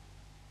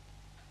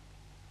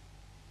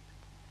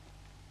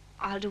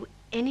 I'll do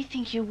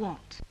anything you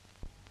want.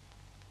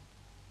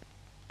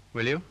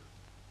 Will you?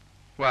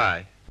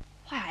 Why?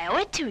 Why, I owe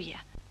it to you.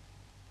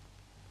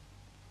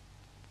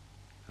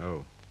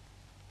 Oh,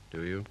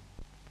 do you?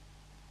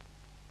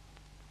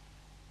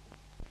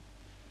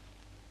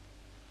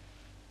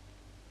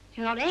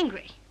 You're not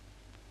angry.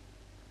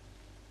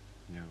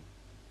 No.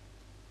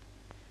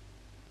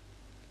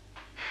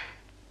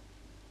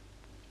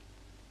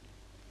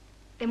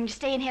 Then will you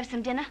stay and have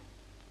some dinner?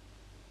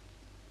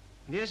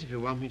 Yes, if you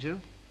want me to.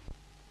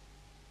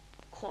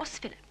 Of course,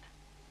 Philip.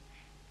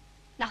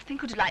 Nothing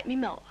could delight me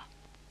more.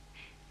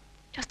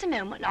 Just a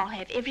moment and I'll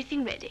have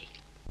everything ready.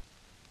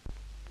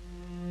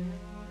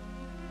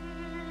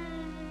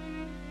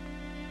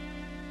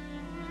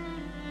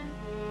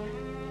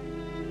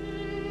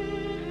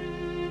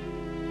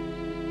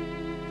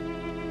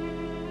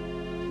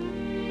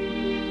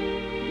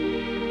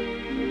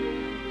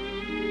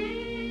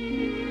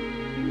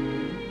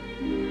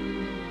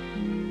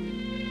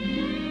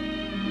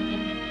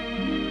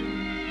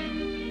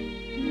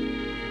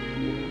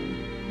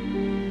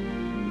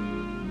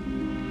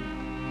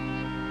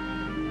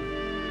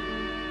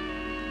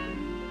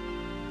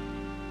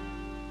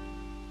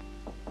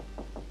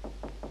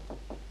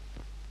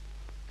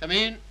 Come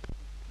in.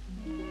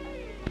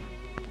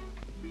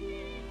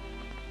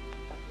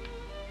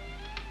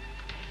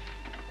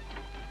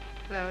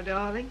 Hello,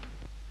 darling.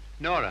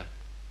 Norah.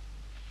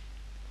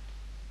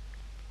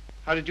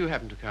 How did you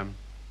happen to come?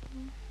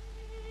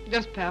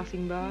 Just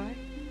passing by.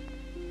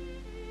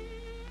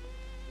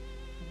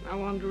 I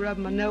wanted to rub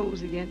my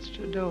nose against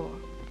your door.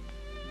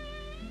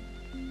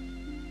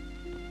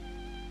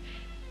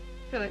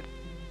 Philip,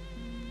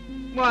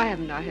 why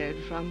haven't I heard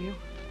from you?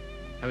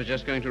 I was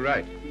just going to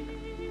write.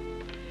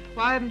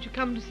 Why haven't you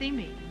come to see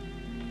me?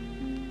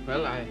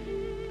 Well,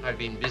 I've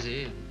been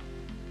busy.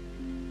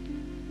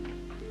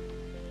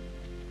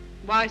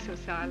 Why so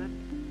silent?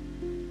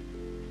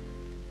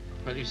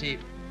 Well, you see,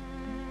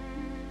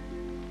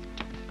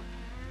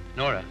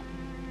 Norah,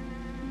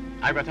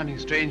 I've got something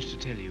strange to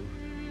tell you.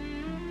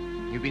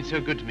 You've been so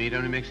good to me, it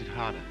only makes it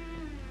harder.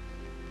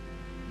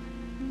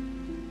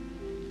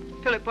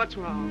 Philip, what's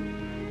wrong?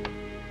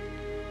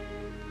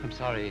 I'm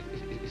sorry.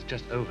 It's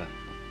just over.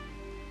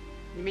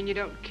 You mean you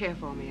don't care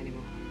for me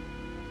anymore?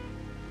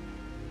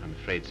 I'm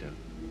afraid so.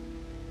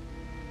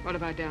 What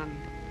have I done?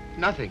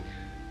 Nothing.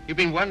 You've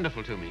been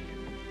wonderful to me.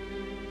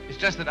 It's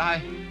just that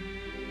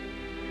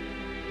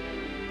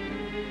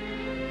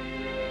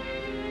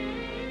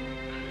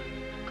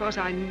Of course,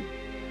 I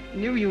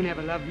knew you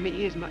never loved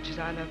me as much as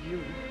I love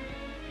you.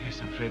 Yes,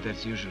 I'm afraid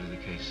that's usually the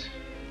case.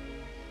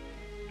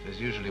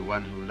 There's usually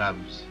one who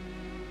loves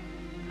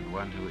and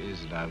one who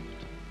is loved.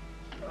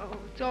 Oh,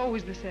 it's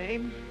always the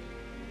same.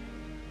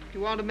 If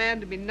you want a man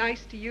to be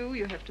nice to you,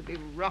 you have to be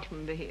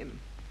rotten to him.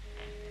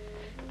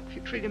 If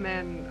you treat a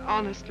man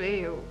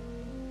honestly, you...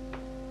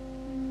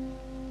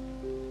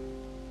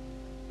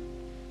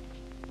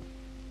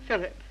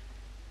 Philip,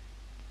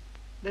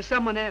 there's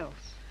someone else.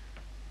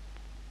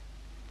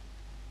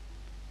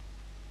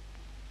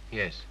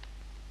 Yes.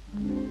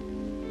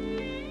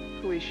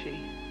 Who is she?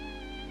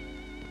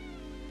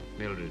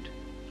 Mildred.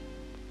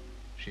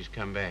 She's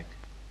come back.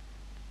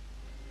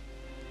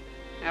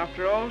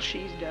 After all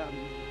she's done.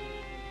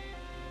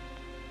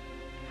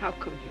 How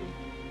could you?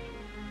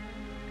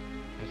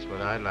 That's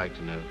what I'd like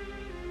to know.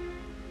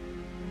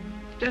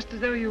 Just as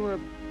though you were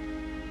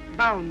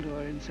bound to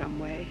her in some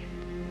way.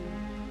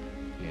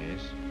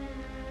 Yes.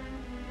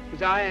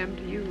 As I am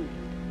to you.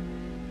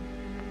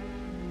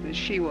 As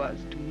she was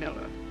to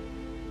Miller.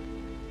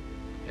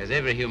 As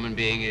every human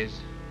being is.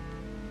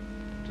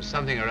 To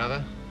something or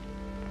other.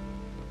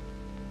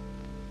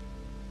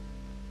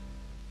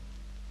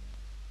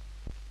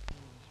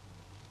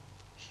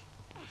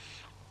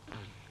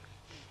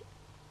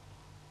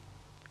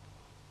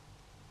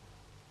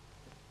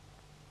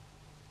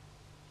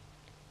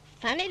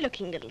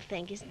 Funny-looking little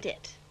thing, isn't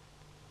it?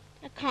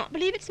 I can't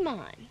believe it's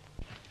mine.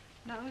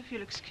 Now, if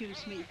you'll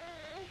excuse me.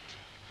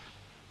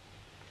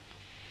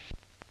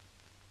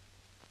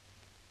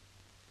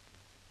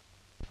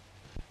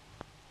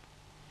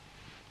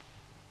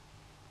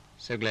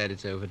 So glad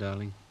it's over,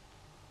 darling.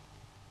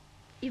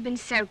 You've been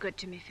so good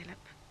to me, Philip.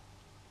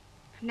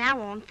 From now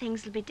on,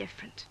 things will be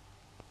different.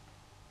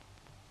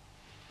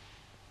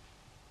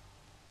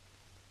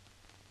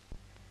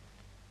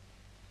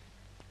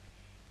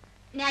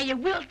 Now, you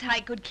will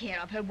take good care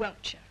of her,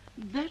 won't you?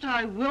 That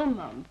I will,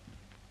 Mum.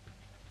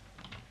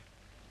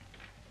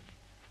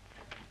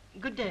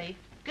 Good day.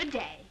 Good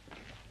day.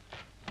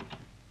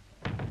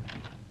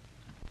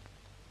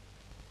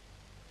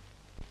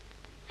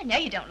 I know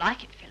you don't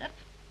like it, Philip.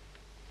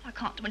 I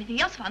can't do anything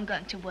else if I'm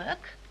going to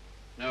work.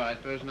 No, I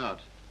suppose not.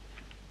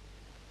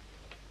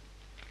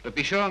 But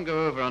be sure and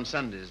go over on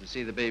Sundays and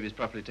see the babies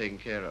properly taken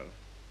care of.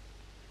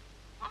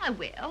 I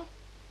will.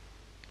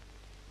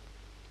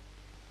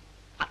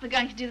 What we're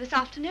going to do this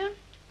afternoon?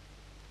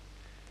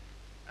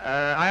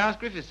 I asked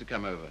Griffiths to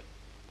come over.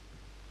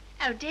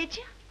 Oh, did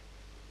you?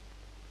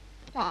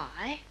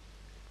 Why?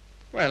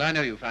 Well, I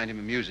know you find him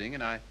amusing,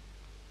 and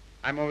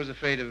I'm always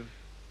afraid of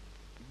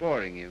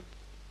boring you.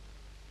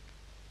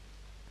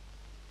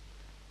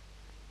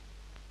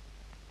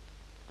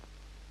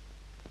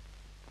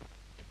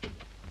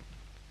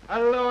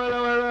 Hello,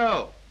 hello,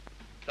 hello.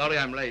 Sorry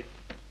I'm late.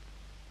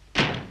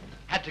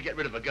 Had to get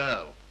rid of a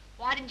girl.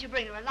 Why didn't you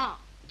bring her along?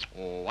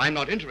 Oh, I'm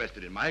not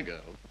interested in my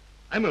girl.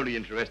 I'm only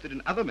interested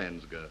in other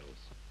men's girls.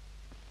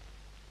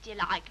 Do you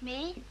like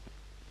me?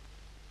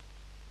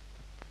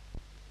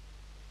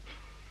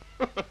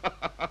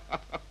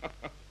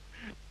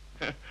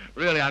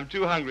 Really, I'm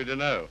too hungry to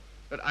know.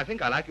 But I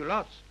think I like you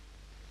lots.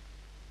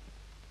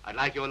 I'd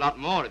like you a lot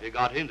more if you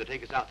got him to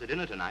take us out to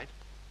dinner tonight.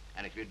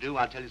 And if you do,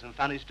 I'll tell you some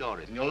funny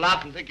stories. And you'll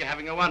laugh and think you're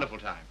having a wonderful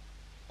time.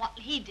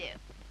 What'll he do?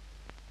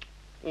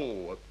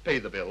 Oh, pay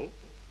the bill.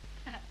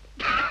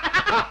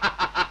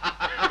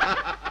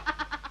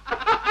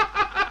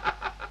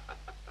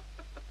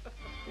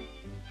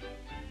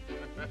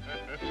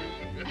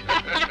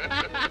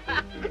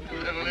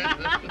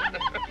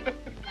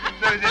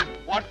 So he says,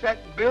 what's that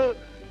bill?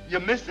 Your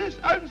missus?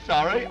 I'm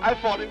sorry. I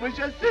thought it was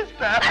your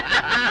sister.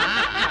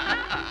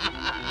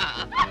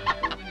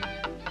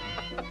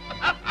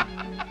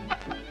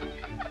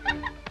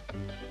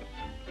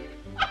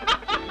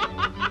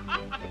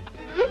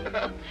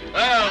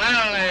 Well,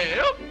 hello.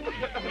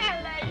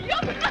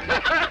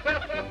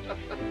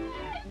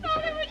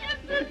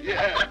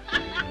 Yeah.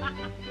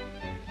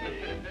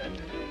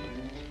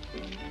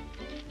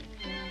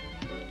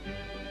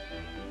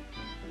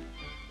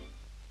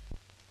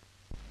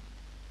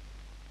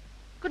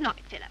 Good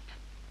night, Philip.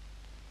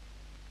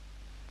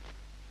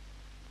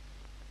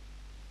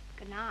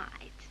 Good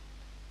night.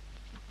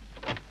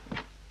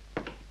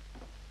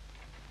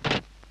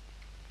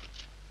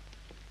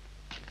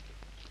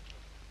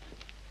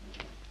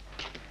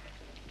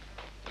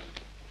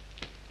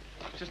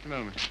 Just a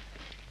moment.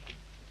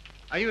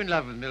 Are you in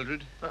love with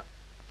Mildred?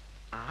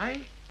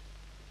 I?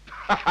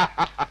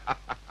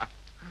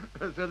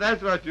 So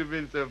that's what you've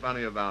been so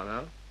funny about,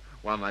 huh?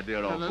 Well, my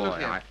dear old No, boy, look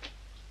here.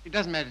 It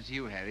doesn't matter to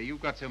you, Harry.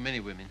 You've got so many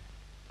women.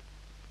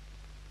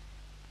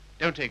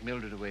 Don't take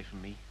Mildred away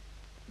from me.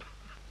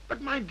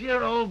 But my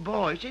dear old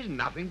boy, she's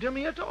nothing to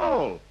me at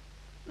all.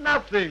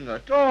 Nothing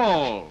at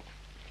all.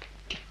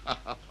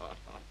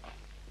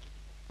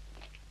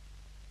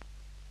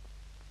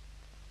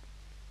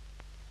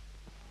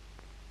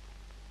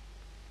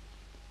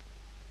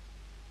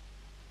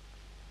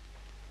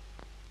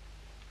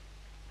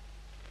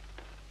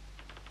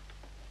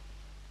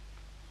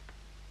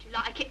 You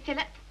like it,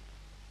 Philip?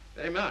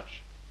 Very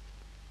much.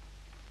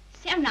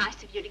 So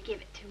nice of you to give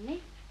it to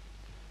me.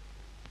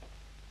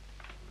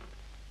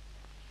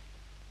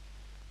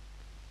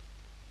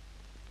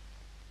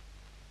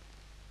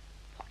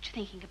 What you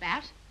thinking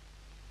about?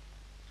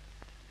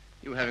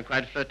 You were having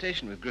quite a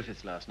flirtation with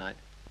Griffiths last night.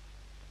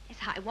 Yes,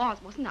 I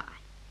was, wasn't I?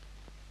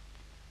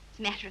 As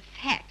a matter of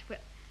fact, well,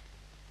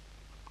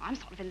 I'm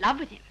sort of in love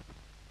with him.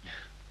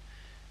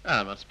 Well,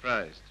 I'm not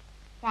surprised.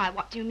 Why,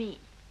 what do you mean?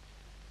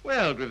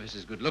 Well, Griffiths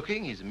is good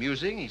looking, he's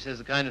amusing, he says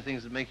the kind of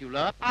things that make you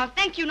laugh. I'll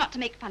thank you not to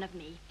make fun of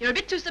me. You're a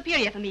bit too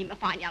superior for me, my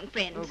fine young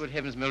friend. Oh, good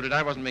heavens, Mildred,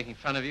 I wasn't making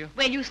fun of you.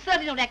 Well, you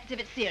certainly don't act as if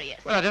it's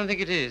serious. Well, I don't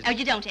think it is. Oh,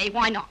 you don't, eh?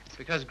 Why not?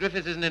 Because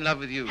Griffiths isn't in love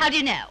with you. How do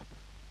you know?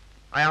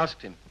 I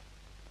asked him.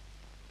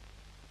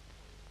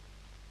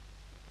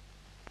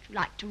 Would you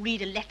like to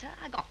read a letter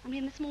I got from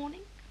him this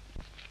morning?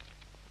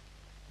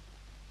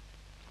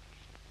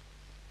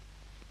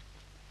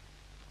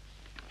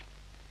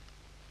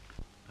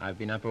 I've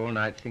been up all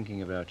night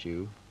thinking about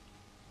you.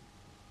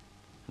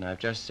 And I've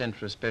just sent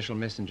for a special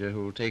messenger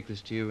who will take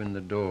this to you in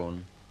the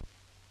dawn.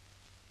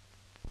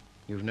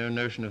 You've no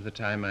notion of the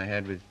time I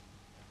had with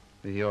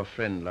your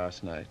friend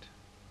last night.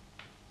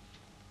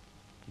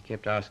 He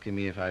kept asking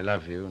me if I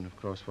love you, and of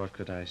course, what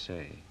could I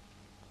say?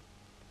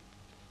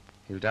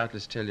 He'll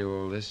doubtless tell you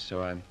all this,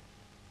 so I'm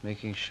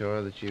making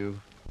sure that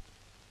you...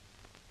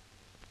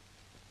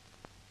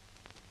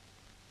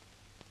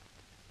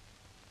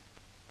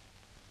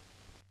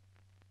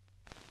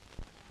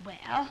 Well,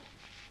 I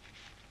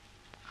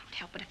can't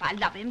help it if I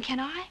love him, can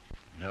I?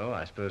 No,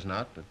 I suppose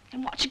not, but...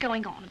 And what you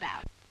going on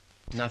about?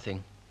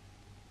 Nothing.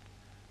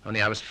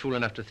 Only I was fool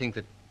enough to think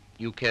that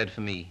you cared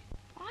for me.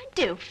 I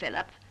do,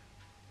 Philip.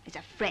 As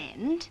a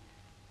friend.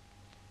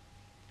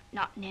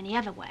 Not in any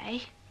other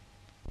way.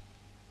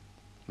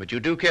 But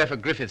you do care for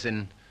Griffiths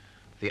in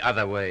the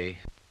other way.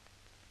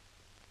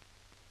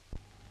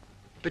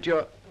 But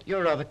you're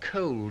rather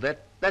cold.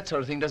 That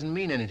sort of thing doesn't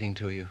mean anything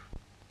to you.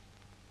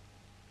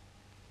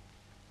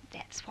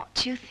 That's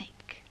what you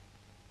think.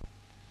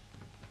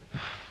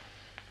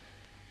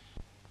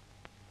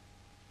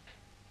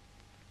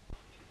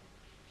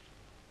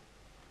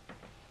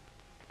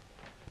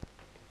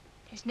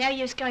 There's no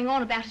use going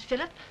on about it,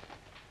 Philip.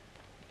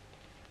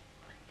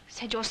 You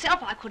said yourself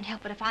I couldn't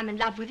help it if I'm in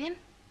love with him.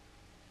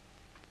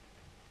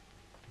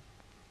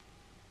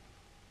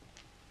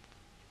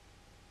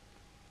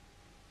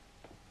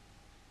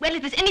 Well,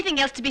 if there's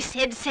anything else to be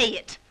said, say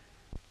it.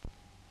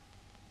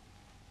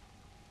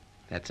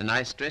 That's a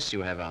nice dress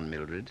you have on,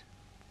 Mildred.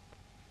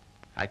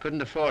 I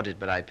couldn't afford it,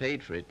 but I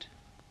paid for it.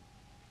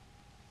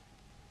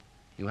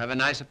 You have a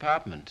nice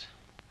apartment.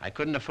 I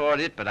couldn't afford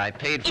it, but I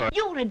paid for it. If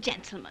you're a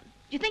gentleman,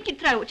 do you think you'd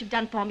throw what you've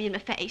done for me in my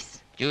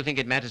face? Do you think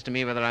it matters to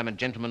me whether I'm a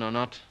gentleman or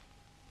not?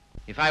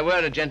 If I were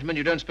a gentleman,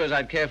 you don't suppose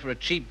I'd care for a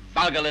cheap,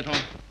 vulgar little...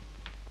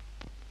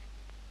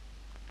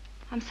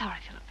 I'm sorry,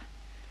 Philip.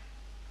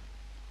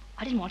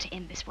 I didn't want to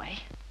end this way.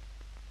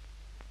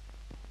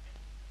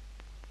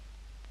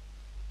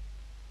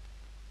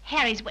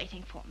 Harry's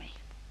waiting for me.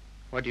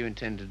 What do you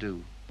intend to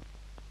do?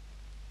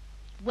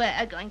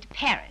 We're going to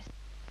Paris.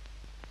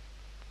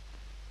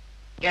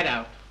 Get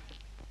out.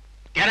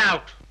 Get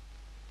out!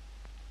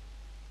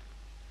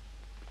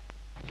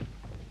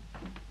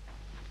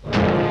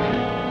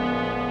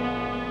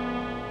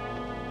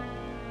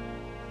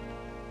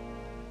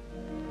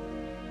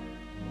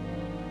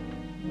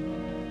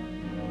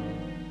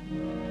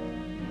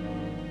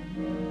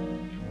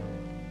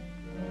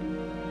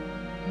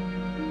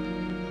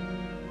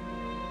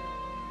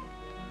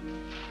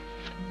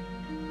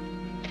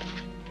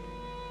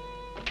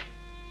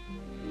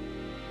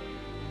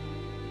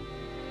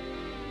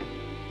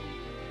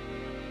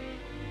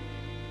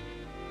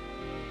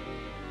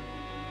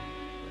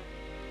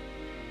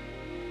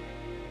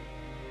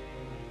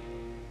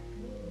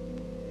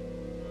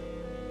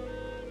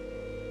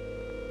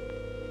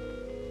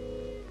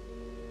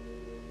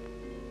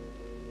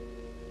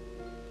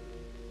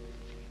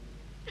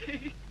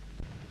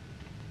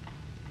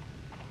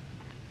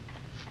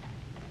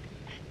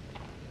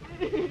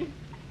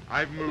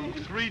 I've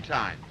moved 3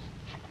 times,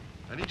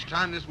 and each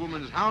time this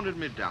woman's hounded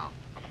me down.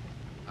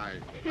 I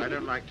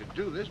don't like to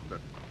do this, but...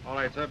 All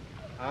right, sir.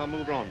 I'll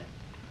move on.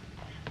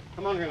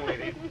 Come on, young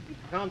lady. You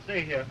can't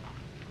stay here.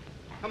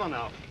 Come on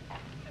now.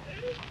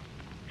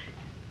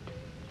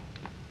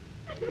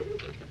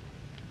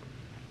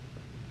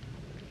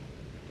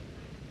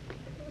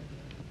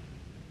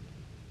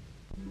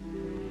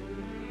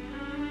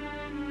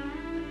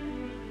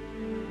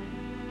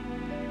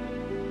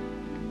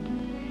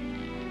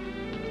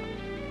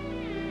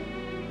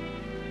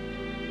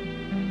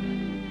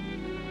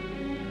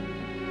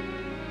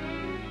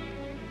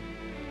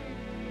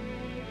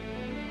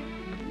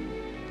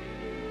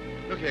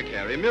 Look here,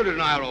 Carey. Mildred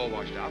and I are all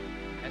washed up.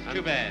 That's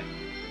too bad.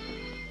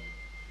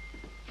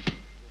 If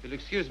you'll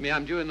excuse me,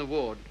 I'm due in the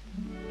ward.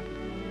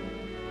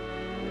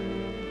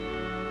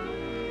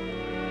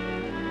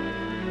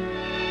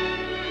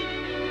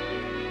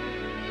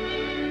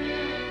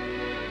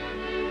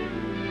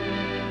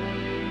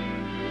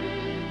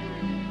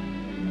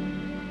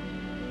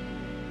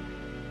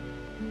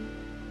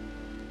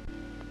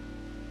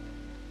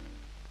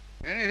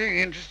 Anything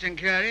interesting,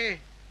 Carey?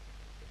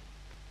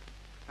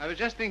 I was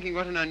just thinking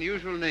what an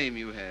unusual name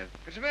you have.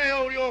 It's a very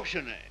old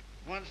Yorkshire name.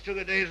 Once took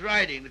a day's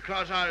riding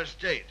across our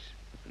estates.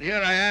 And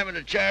here I am in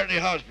a charity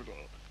hospital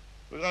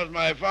because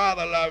my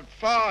father loved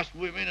fast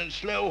women and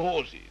slow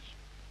horses.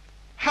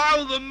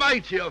 How the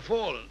mighty are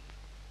fallen.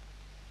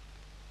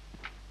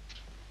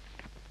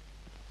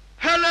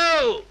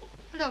 Hello!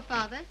 Hello,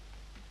 Father.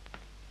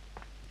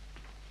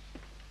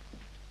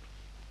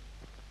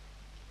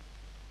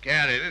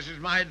 Carey, this is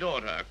my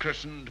daughter,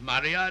 christened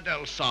Maria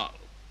del Sol.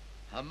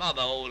 Her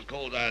mother always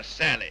called her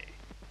Sally.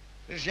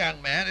 This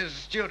young man is a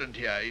student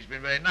here. He's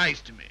been very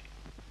nice to me.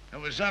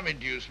 And with some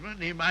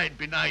inducement, he might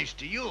be nice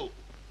to you.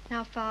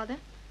 Now,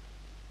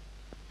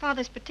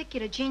 Father's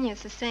particular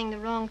genius is saying the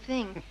wrong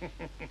thing.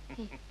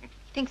 He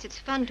thinks it's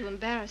fun to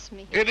embarrass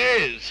me. It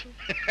is.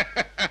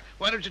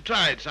 Why don't you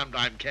try it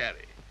sometime,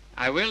 Carey?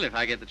 I will if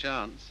I get the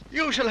chance.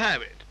 You shall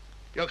have it.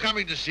 You're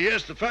coming to see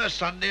us the first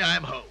Sunday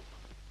I'm home.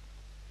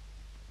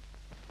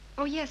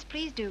 Oh, yes,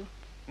 please do.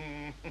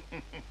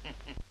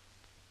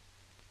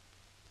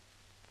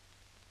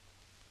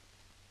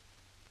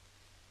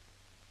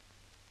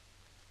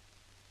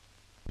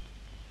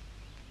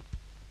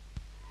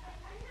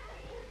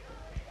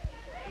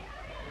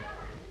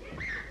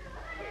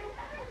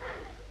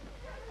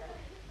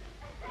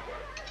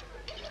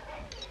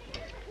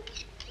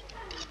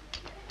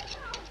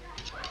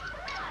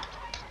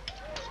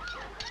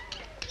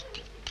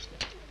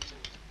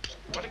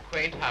 What a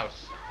quaint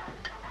house.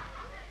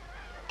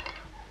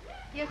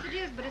 Yes, it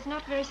is, but it's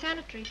not very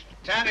sanitary.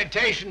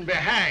 Sanitation be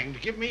hanged.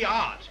 Give me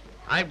art.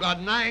 I've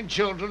got 9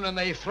 children and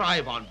they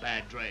thrive on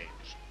bad drains.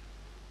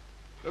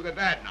 Look at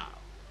that now.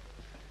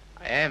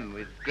 I am,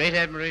 with great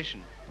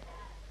admiration.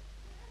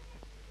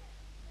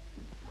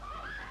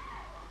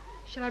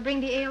 Shall I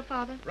bring the ale,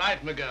 Father?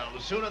 Right, my girl.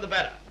 The sooner the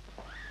better.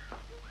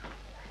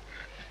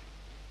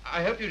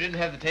 I hope you didn't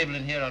have the table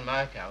in here on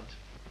my account.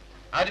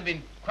 I'd have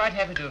been quite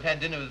happy to have had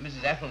dinner with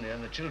Mrs. Athelney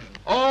and the children.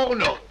 Oh,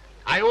 no.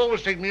 I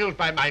always take meals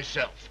by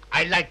myself.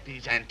 I like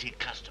these antique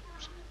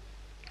customs.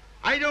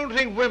 I don't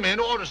think women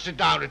ought to sit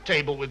down at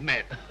table with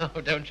men.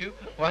 Oh, don't you?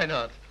 Why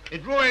not?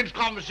 It ruins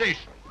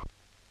conversation.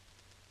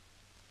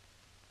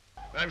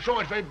 I'm sure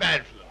it's very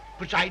bad for them.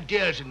 Puts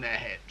ideas in their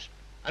heads.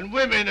 And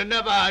women are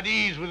never at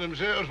ease with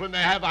themselves when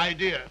they have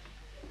ideas.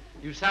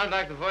 You sound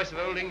like the voice of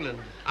old England.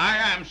 I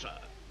am, sir.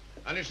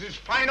 And it's this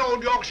fine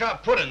old Yorkshire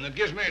pudding that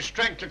gives me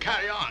strength to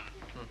carry on.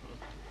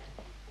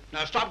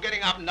 Now, stop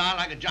getting up and down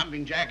like a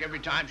jumping jack every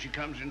time she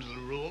comes into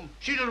the room.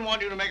 She doesn't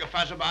want you to make a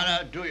fuss about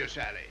her, do you,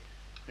 Sally?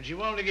 And she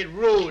won't get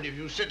rude if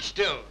you sit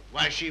still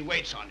while she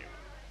waits on you.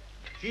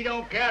 She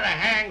don't care a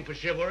hang for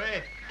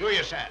chivalry, do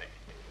you, Sally?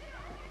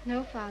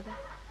 No, Father.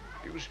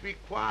 You speak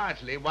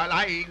quietly while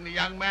eyeing the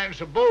young man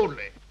so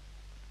boldly.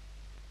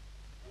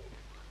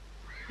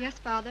 Yes,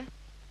 Father.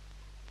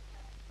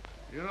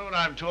 You know what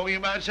I'm talking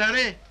about,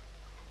 Sally?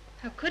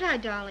 How could I,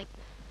 darling?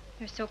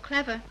 You're so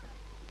clever.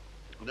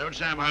 Don't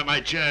stand behind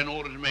my chair in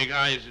order to make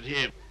eyes at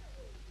him.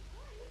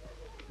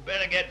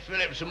 Better get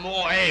Philip some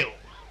more ale.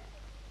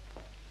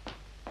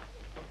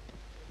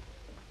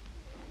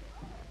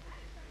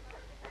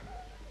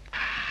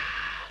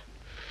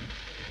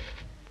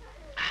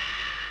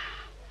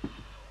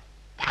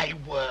 My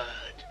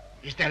word,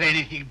 is there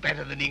anything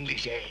better than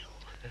English ale?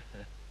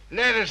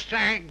 Let us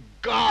thank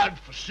God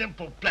for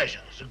simple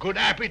pleasures, a good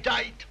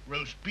appetite,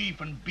 roast beef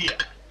and beer.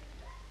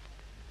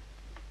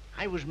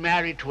 I was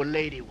married to a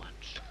lady once.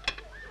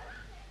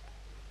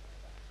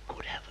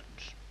 Good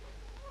heavens.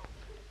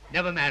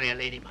 Never marry a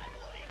lady, my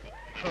boy.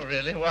 Oh,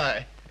 really?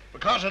 Why?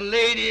 Because a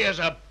lady has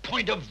a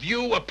point of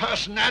view, a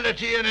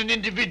personality, and an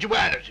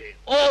individuality,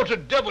 all to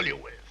devil you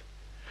with.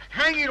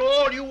 Hang it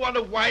all, you want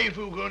a wife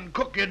who can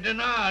cook your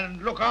dinner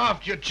and look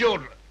after your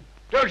children.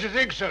 Don't you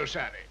think so,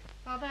 Sally?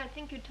 Father, I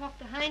think you talked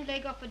the hind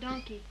leg off a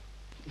donkey.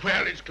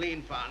 Well, it's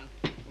clean fun.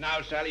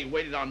 Now, Sally, you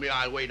waited on me,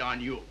 I'll wait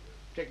on you.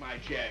 Take my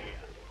chair here,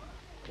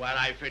 while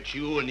I fetch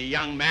you and the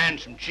young man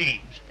some cheese.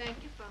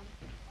 Thank you, Father.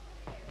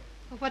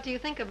 Well, what do you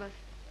think of us?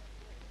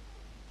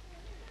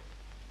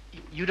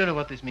 You don't know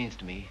what this means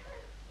to me.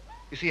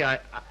 You see, I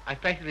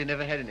practically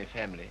never had any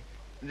family.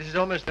 And this is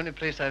almost the only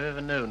place I've ever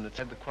known that's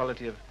had the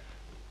quality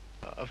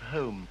of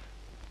home.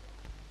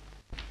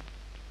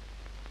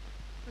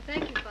 Well,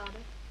 thank you, Father.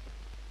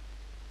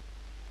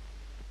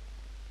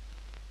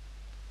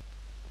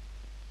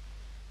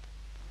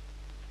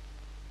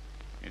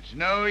 It's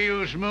no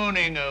use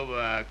mooning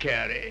over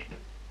Carey.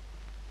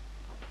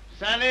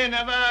 Sally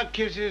never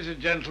kisses a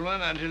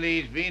gentleman until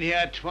he's been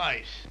here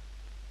twice.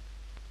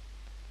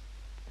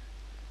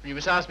 You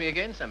must ask me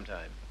again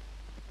sometime.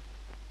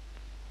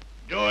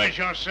 Do it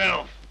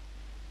yourself.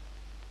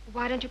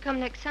 Why don't you come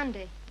next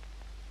Sunday?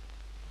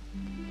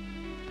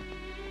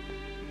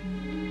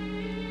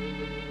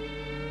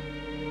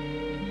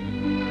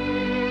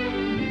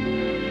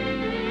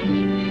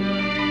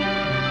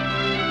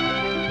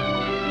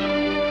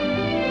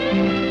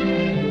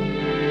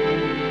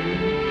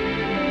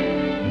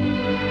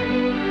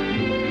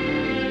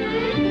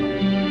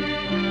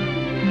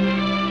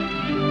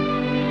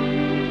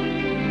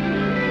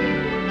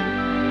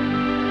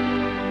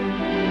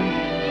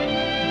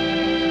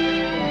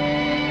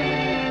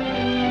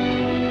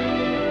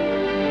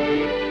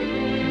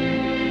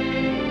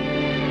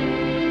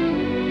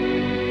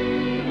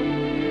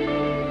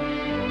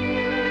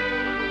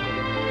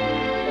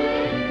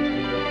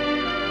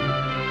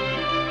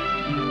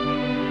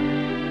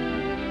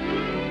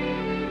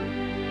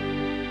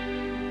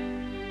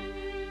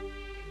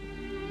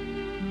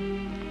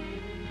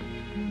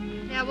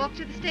 I walk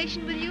to the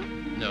station with you?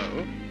 No.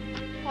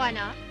 Why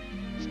not?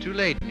 It's too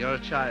late. You're a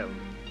child.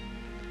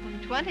 I'm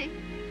 20.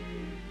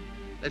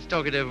 Let's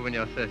talk it over when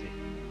you're 30.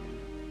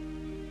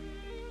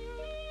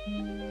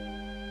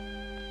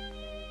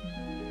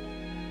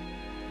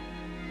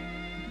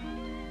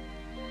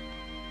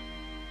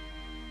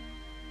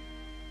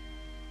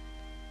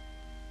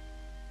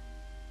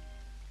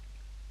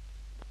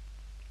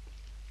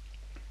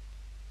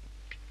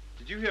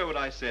 Did you hear what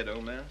I said,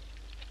 old man?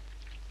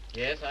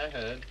 Yes, I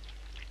heard.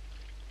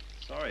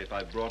 Sorry if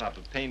I brought up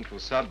a painful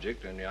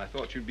subject, only I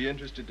thought you'd be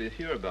interested to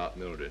hear about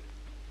Mildred.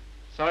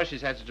 Sorry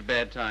she's had such a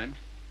bad time.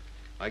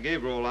 I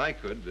gave her all I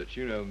could, but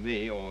you know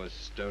me, always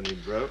stony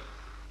broke.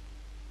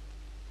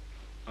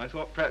 I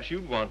thought perhaps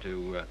you'd want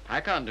to...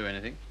 I can't do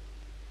anything.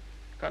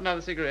 Got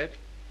another cigarette?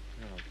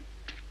 Oh.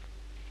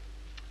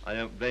 I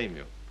don't blame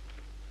you.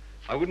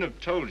 I wouldn't have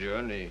told you,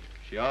 only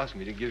she asked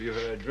me to give you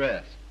her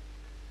address.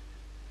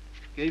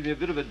 Gave me a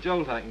bit of a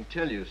jolt, I can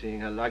tell you, seeing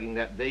her lugging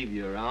that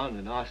baby around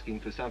and asking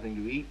for something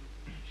to eat.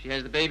 She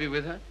has the baby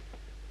with her?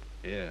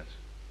 Yes.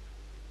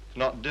 It's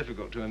not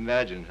difficult to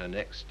imagine her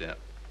next step.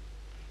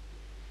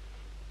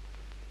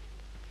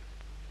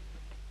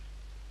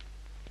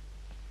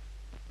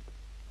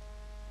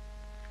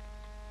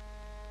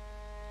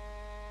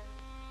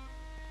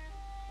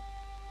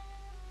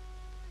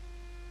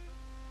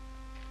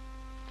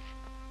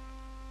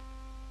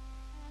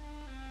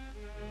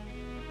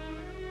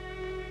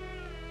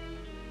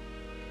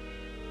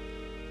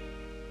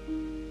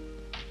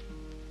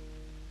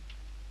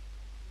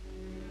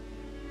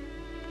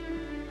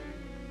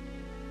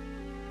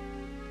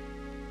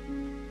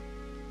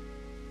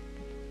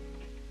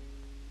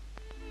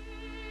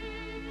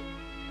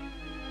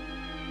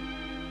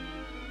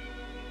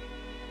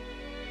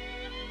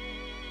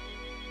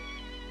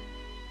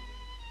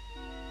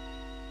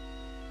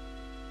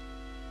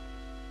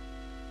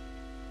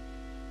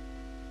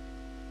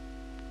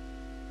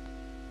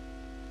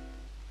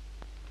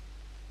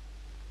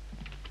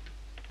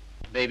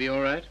 Baby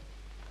all right?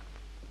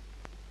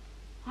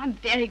 I'm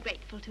very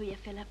grateful to you,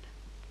 Philip.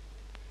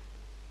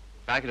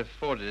 If I could have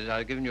afforded it, I'd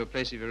have given you a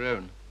place of your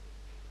own.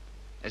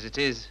 As it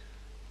is,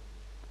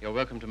 you're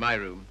welcome to my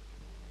room.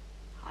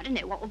 I don't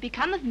know what would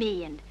become of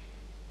me and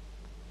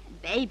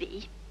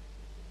baby.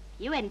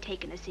 You hadn't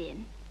taken us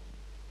in.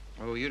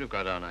 Oh, you'd have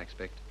got on, I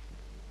expect.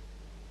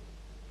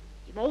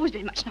 You've always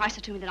been much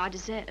nicer to me than I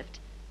deserved.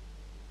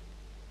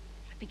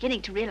 I'm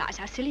beginning to realize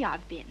how silly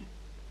I've been.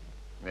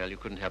 Well, you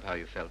couldn't help how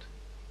you felt.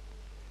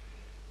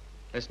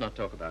 Let's not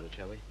talk about it,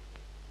 shall we?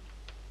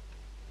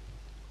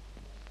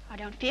 I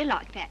don't feel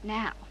like that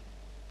now.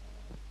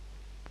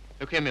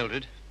 Look here,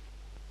 Mildred.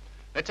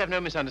 Let's have no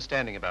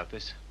misunderstanding about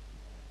this.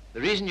 The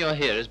reason you're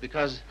here is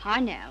because... I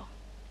know.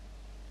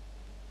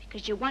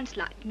 Because you once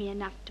liked me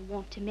enough to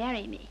want to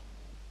marry me.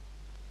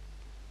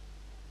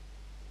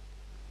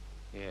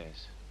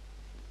 Yes.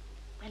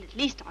 Well, at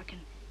least I can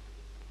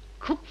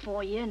cook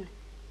for you and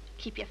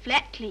keep your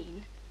flat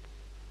clean.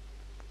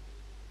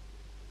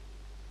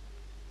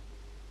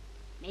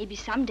 Maybe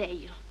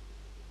someday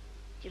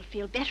you'll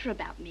feel better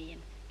about me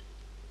and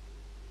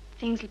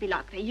things will be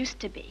like they used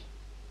to be.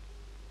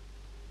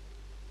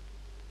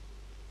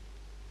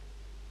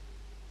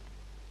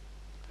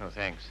 Oh,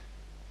 thanks.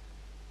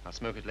 I'll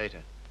smoke it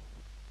later.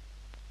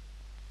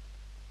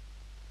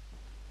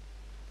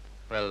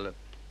 Well,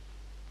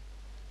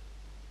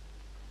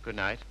 good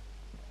night.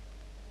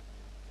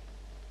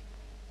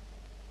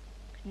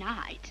 Good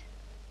night.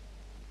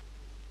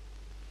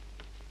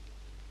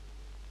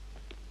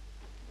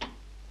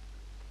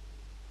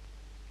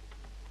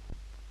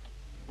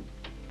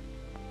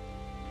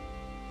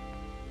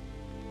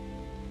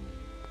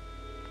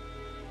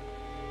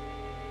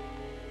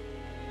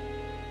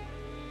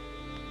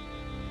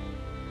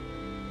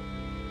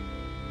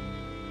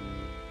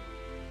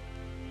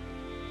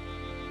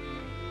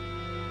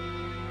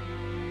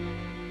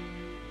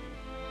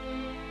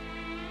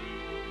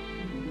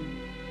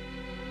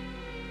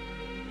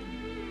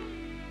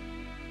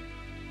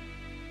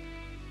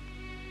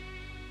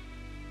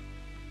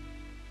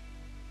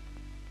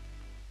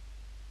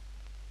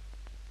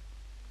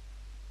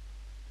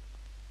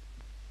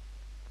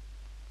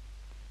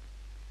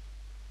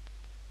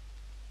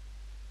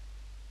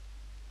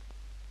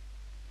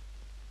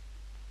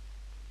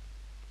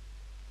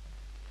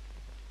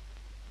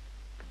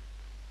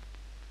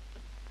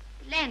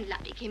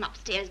 Landlady came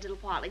upstairs a little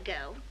while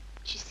ago.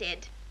 She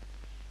said,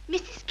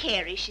 "Mrs.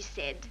 Carey," she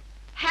said,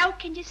 "how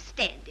can you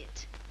stand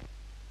it?"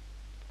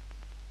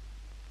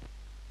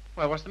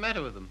 Well, what's the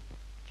matter with them?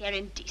 They're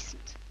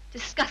indecent.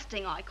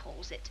 Disgusting, I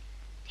calls it.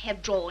 To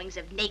have drawings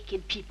of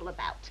naked people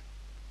about.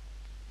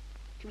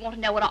 If you want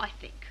to know what I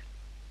think,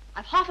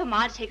 I've half a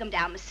mind to take them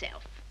down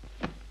myself.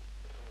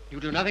 You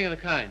do nothing of the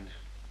kind.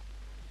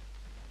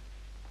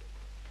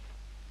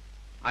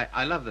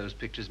 I love those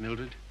pictures,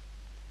 Mildred.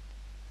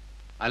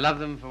 I love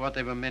them for what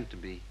they were meant to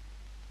be.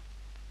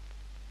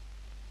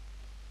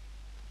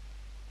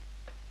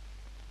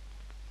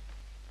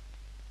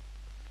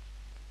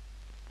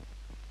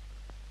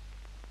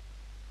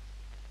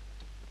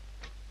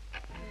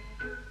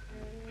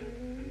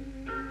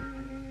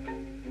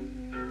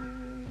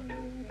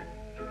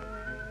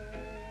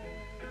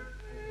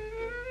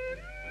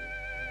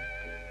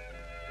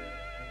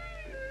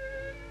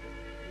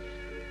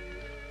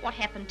 What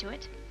happened to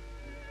it?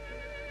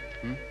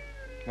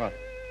 What?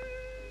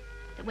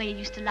 The way you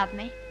used to love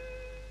me?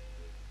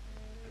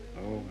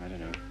 Oh, I don't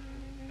know.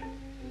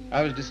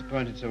 I was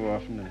disappointed so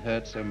often and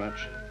hurt so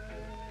much.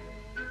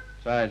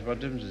 Besides, what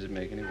difference does it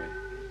make anyway?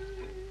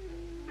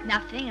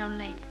 Nothing,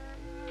 only...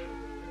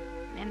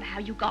 Remember how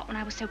you got when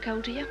I was so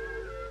cold to you?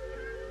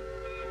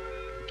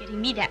 Getting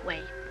me that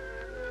way.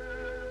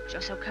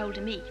 You're so cold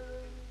to me.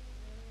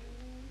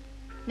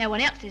 No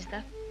one else is,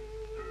 though.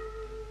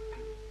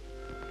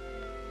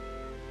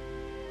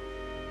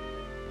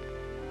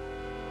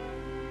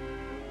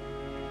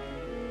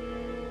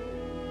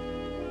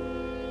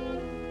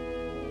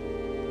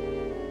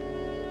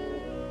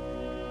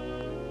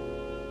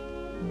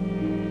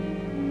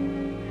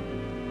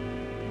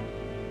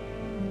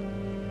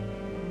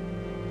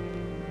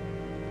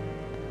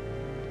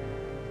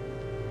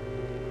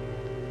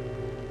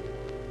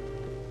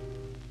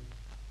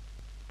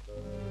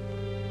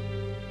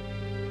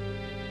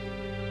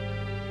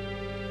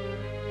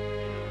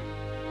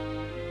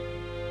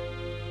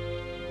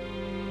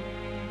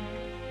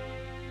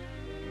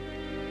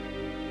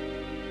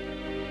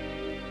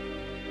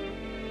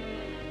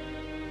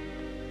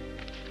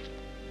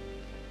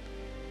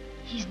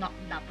 He's not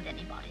in love with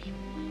anybody.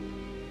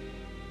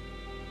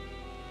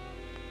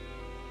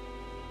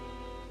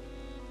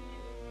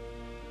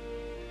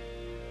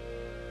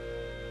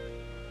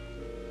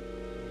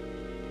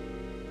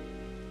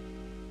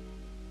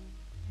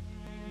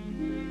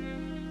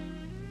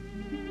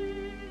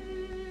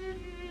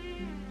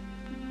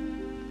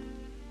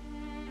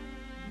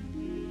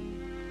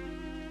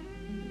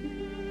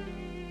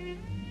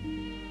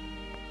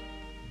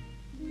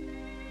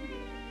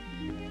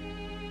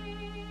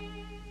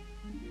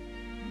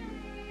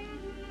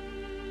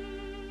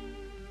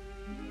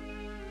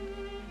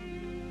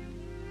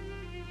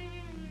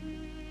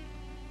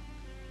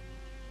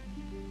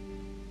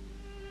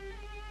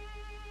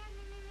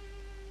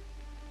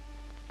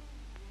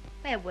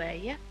 Where were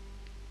you?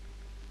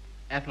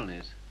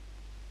 Athelny's.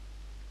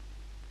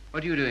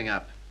 What are you doing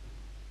up?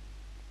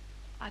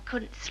 I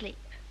couldn't sleep.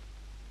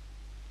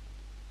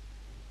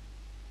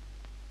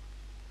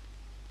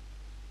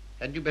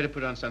 Hadn't you better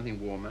put on something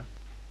warmer?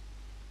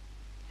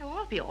 Oh,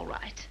 I'll be all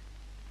right.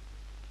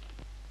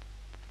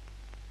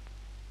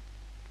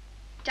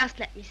 Just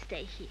let me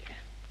stay here.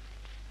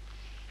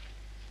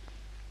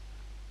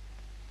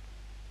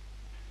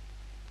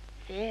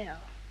 Phil.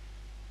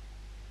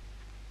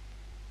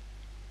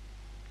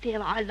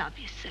 Phil, I love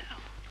you so.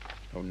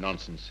 Oh,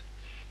 nonsense.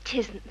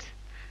 'Tisn't.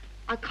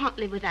 I can't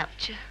live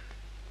without you.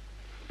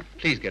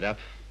 Please get up.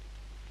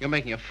 You're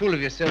making a fool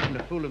of yourself and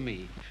a fool of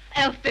me.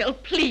 Oh, Phil,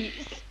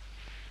 please.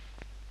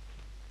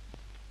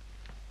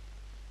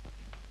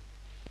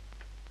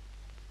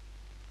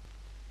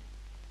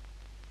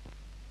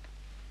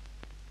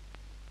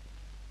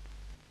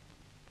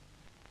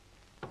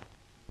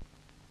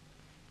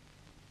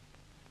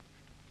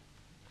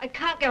 I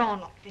can't go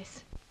on like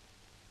this.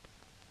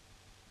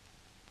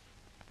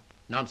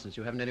 Nonsense.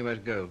 You haven't anywhere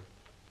to go.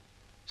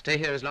 Stay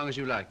here as long as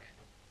you like,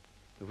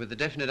 but with the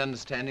definite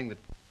understanding that...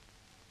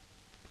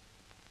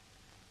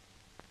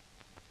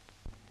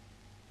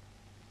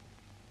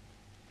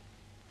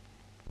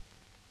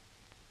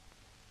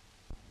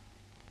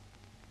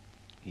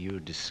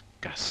 You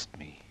disgust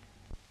me.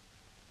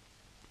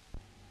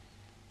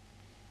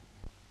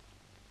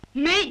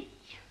 Me?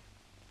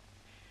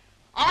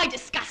 I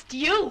disgust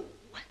you.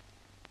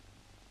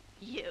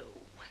 You.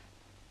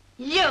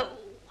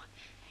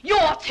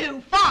 You're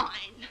too fine.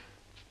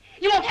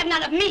 You won't have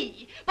none of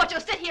me, but you'll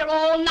sit here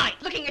all night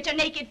looking at your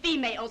naked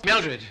females.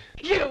 Mildred!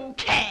 You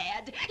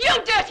cad!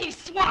 You dirty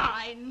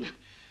swine!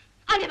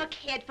 I never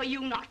cared for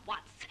you, not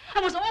once. I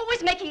was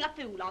always making a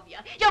fool of you.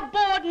 You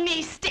bored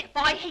me stiff.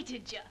 I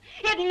hated you.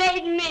 It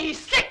made me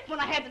sick when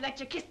I had to let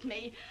you kiss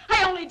me.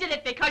 I only did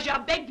it because you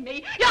begged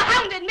me. You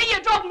hounded me.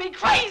 You drove me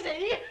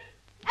crazy.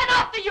 And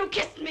after you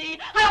kissed me,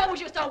 I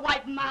always used to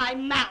wipe my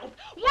mouth.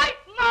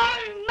 Wipe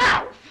my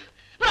mouth!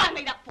 But I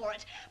made up for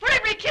it. For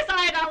every kiss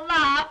I had a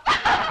laugh.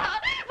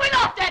 We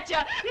laughed at you.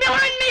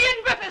 Miller and me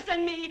and Griffiths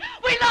and me.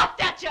 We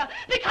laughed at you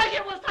because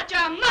you was such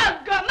a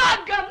mug.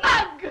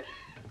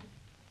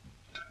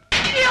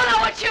 You know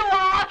what you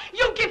are,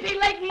 you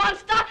gimpy-legged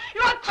monster.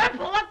 You're a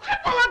cripple.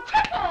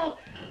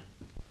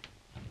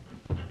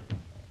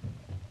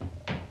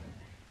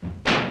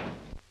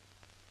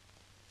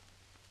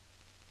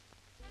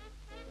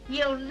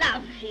 You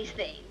love these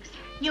things.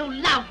 You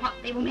love what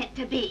they were meant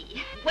to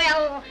be.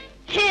 Well,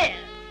 here's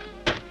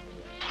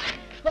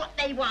what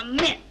they were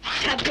meant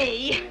to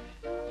be.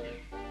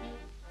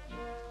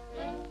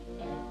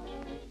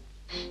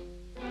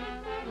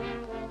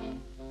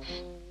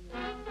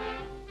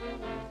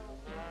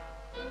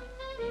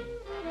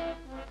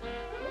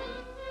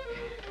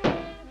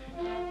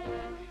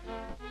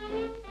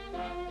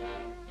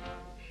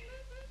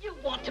 You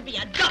want to be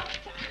a doctor.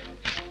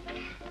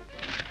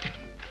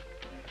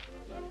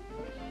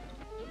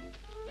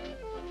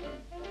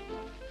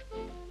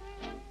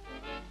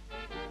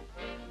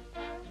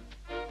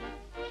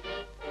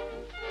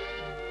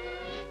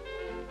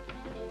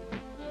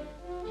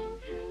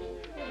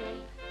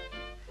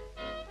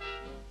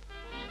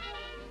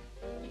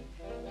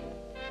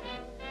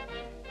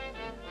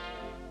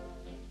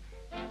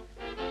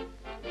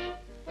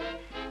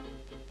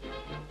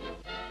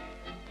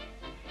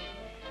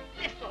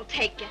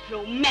 take you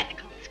through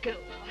medical school.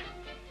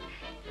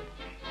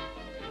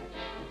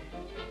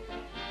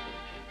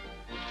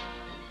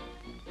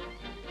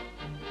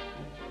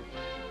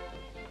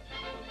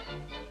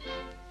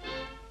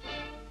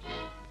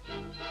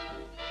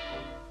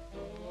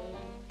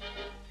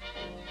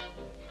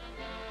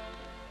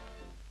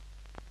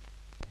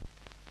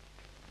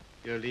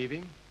 You're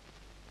leaving?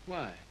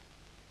 Why?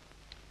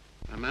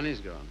 My money's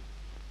gone.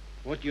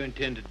 What do you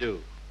intend to do?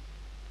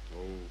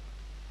 Oh,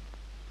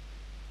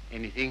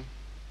 anything.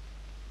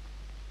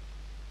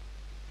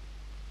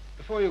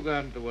 Before you go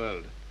out into the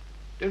world,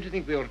 don't you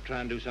think we ought to try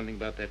and do something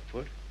about that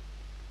foot?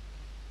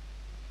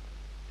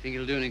 Think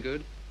it'll do any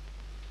good?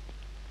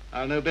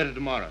 I'll know better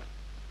tomorrow.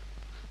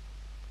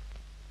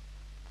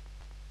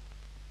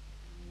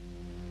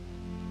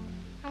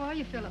 How are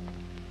you, Philip?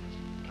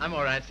 I'm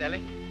all right,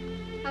 Sally.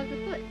 How's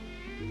the foot?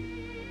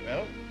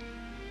 Well,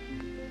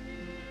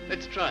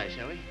 let's try,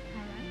 shall we?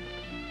 All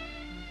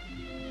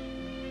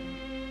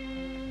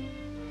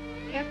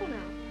right. Careful now.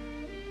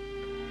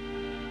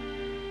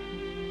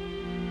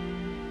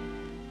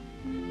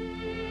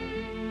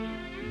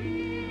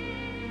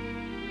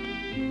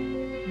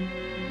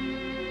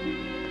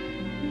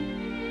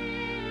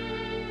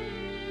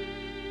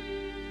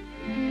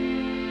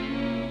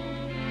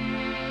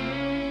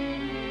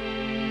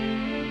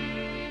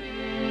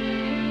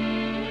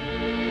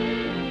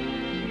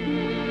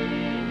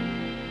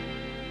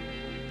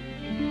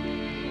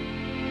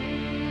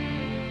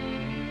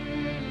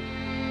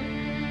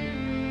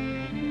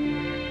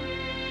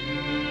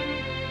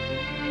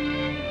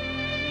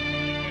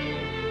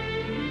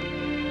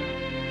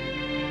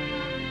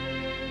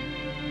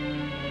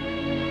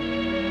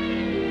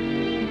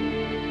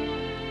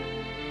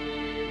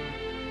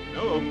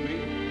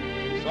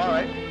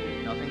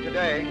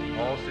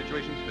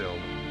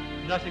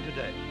 Nothing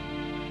today.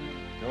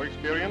 No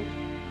experience?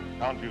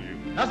 Can't feel you.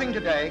 Nothing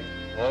today.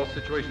 All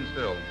situations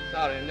filled.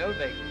 Sorry, no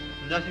vacancy.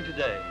 Nothing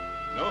today.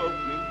 No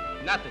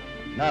opening. Nothing.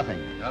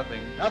 Nothing.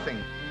 Nothing. Nothing.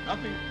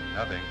 Nothing.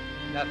 Nothing.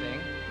 Nothing.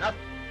 Nothing.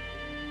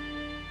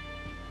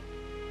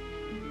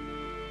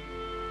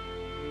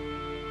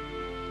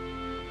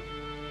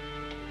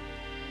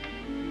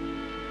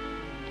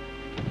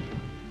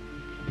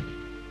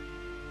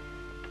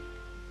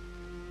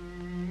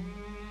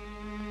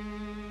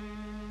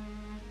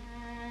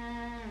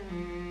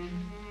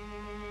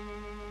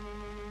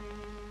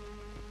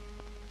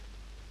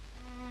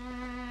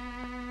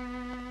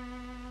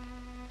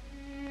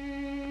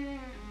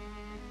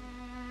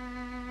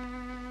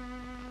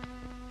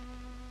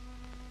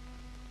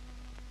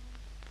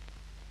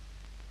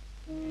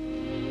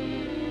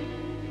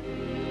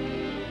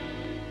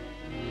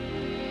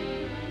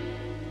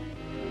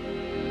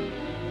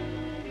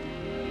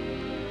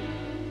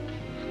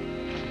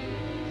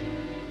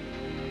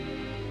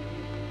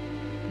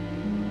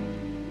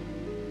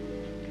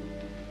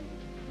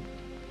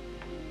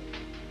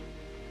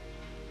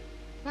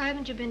 Why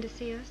haven't you been to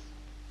see us?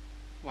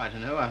 Well, I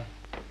don't know.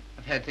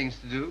 I've had things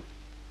to do.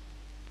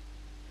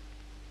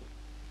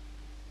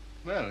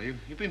 Well,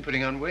 you've been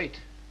putting on weight.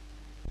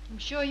 I'm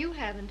sure you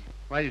haven't,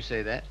 Why do you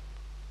say that?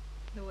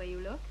 the way you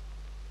look.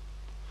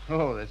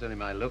 Oh, that's only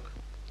my look.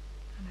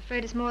 I'm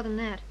afraid it's more than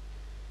that.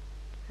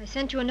 I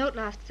sent you a note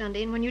last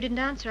Sunday, and when you didn't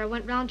answer, I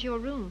went round to your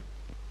room.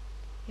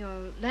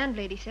 Your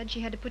landlady said she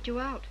had to put you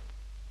out.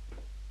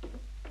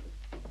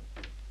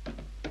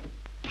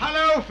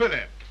 Hello,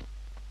 Philip.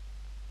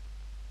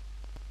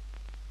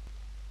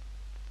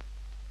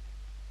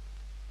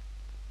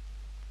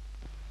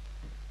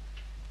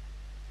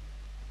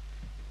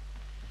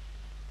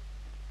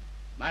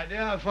 My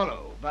dear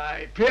fellow,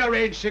 by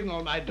prearranged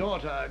signal, my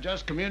daughter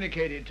just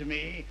communicated to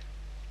me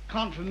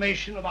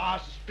confirmation of our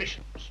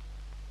suspicions.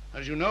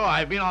 As you know,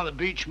 I've been on the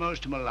beach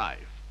most of my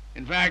life.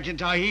 In fact, in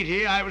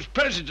Tahiti, I was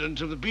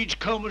president of the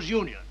Beachcombers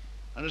Union.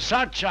 And as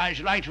such, I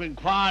should like to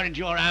inquire into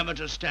your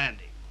amateur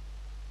standing.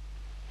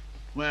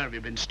 Where have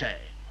you been staying?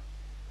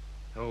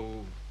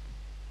 Oh,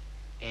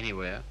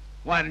 anywhere.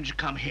 Why didn't you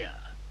come here?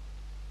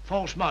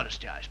 False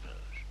modesty, I suppose.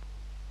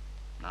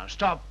 Now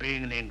stop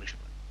being an Englishman.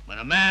 When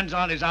a man's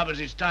on his up,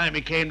 it's time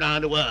he came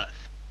down to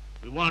earth.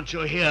 We want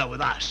you here with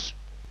us.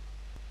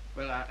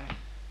 Well,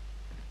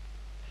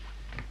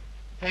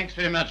 thanks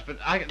very much, but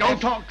I... Don't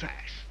talk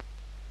trash.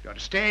 You're to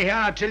stay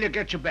here until you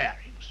get your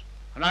bearings.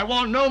 And I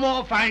want no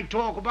more fine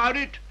talk about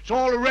it. It's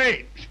all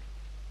arranged.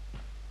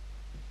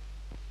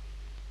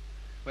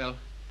 Well,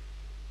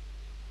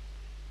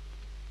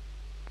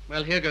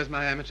 here goes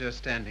my amateur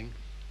standing.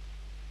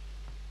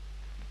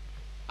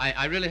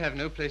 I really have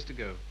no place to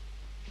go.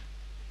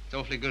 It's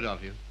awfully good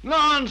of you.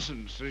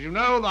 Nonsense. As you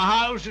know, the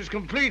house is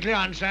completely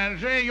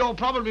unsanitary. You'll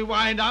probably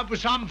wind up with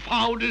some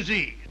foul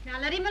disease.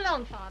 Now let him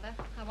alone, Father.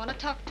 I want to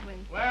talk to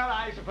him. Well,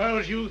 I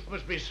suppose youth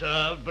must be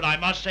served, but I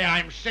must say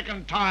I'm sick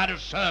and tired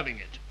of serving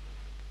it.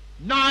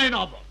 9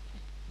 of them.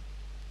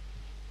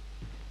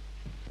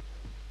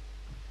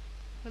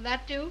 Will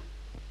that do?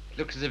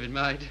 Looks as if it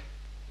might.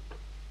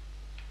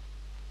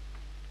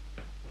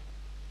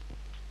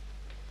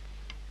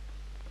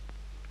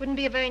 Wouldn't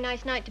be a very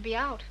nice night to be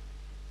out.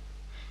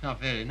 Not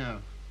very, no.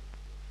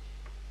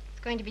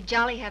 going to be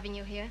jolly having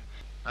you here.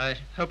 I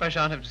hope I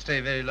shan't have to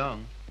stay very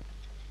long.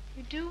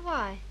 You do?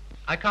 Why?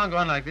 I can't go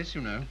on like this,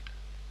 you know.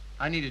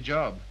 I need a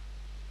job.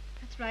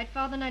 That's right.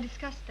 Father and I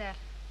discussed that.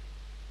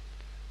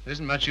 There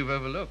isn't much you've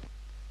overlooked.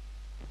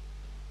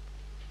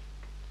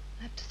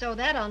 I have to sew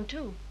that on,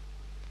 too.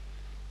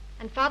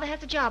 And Father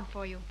has a job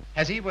for you.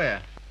 Has he?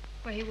 Where?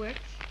 Where he works.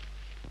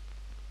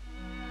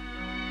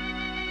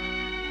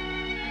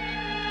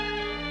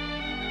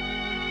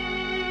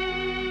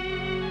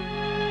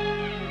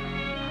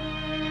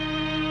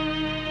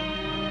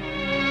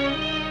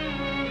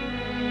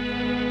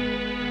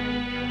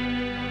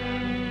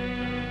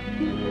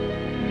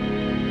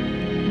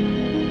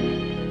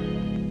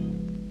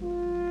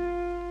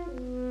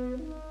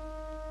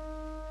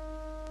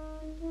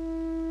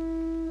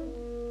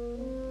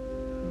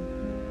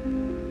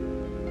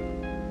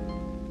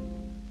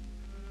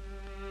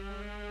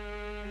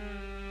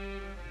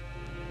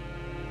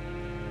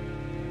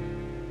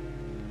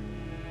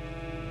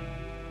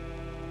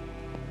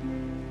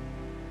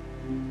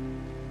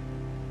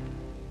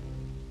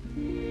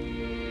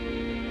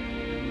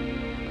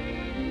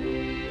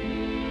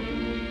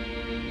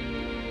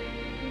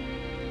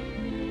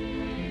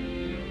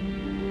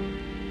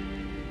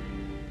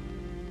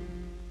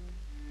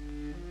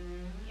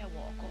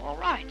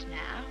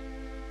 Now.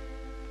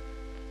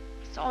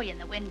 I saw you in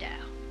the window.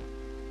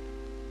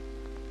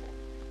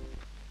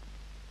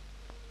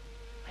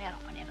 Well,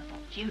 I never thought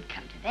you'd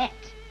come to that.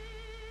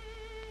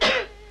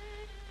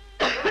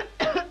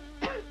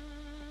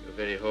 You're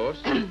very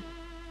hoarse.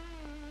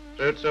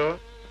 Throat sore?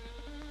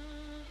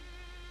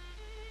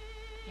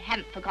 You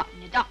haven't forgotten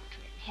your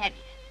doctorate, have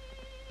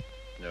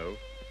you? No.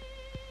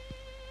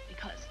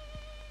 Because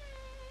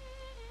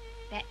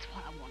that's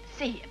what I want to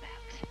see you about.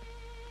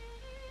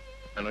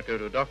 I'll not go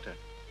to a doctor.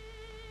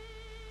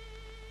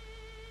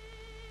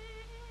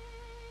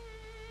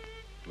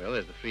 Well,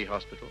 there's the free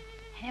hospital.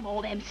 Have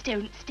all them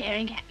students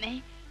staring at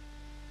me.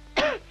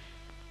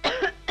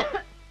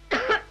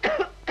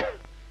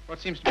 What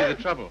seems to be the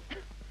trouble?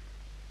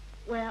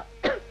 Well,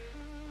 I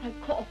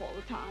cough all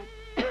the time.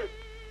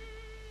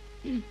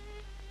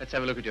 Let's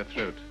have a look at your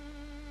throat.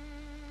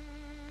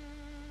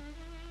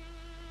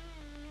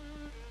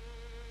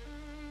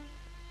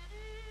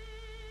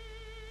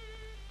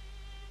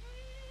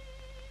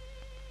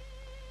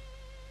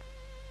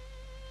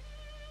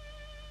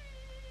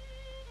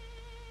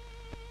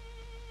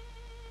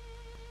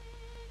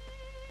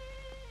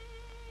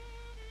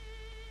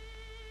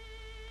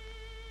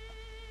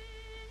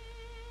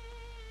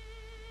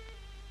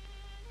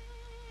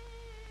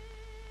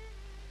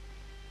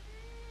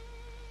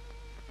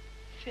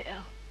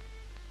 Phil,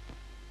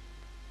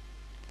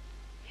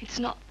 it's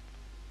not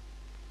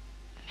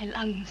my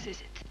lungs, is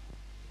it?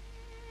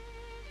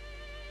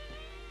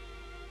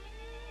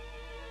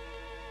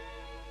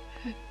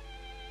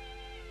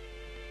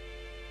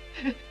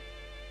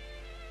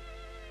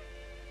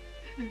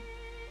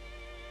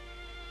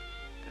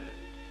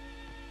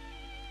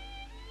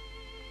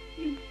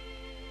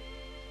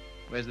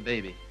 Where's the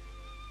baby?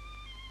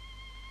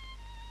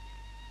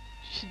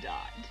 She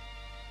died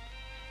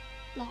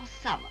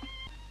last summer.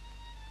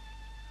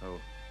 Oh.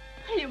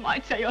 You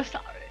might say you're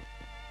sorry.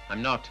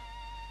 I'm not.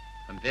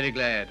 I'm very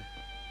glad.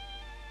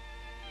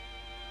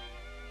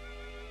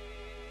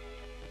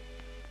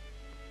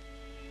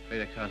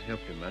 Afraid I can't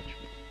help you much.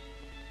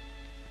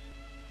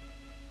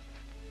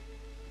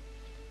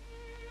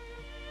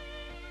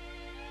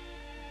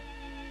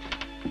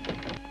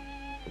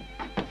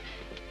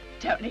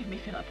 Don't leave me,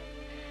 Philip.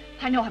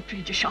 I know I've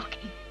treated you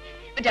shocking,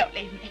 but don't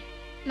leave me.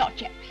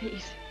 Not yet,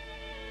 please.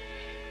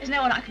 There's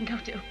no one I can go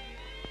to.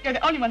 You're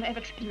the only one that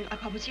ever treated me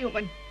like I was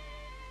human.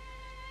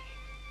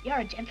 You're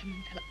a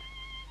gentleman, Philip.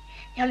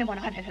 The only one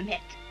I've ever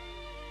met.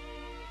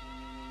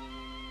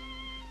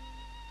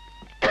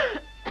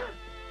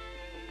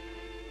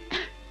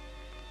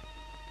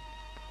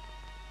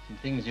 Some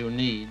things you'll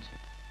need.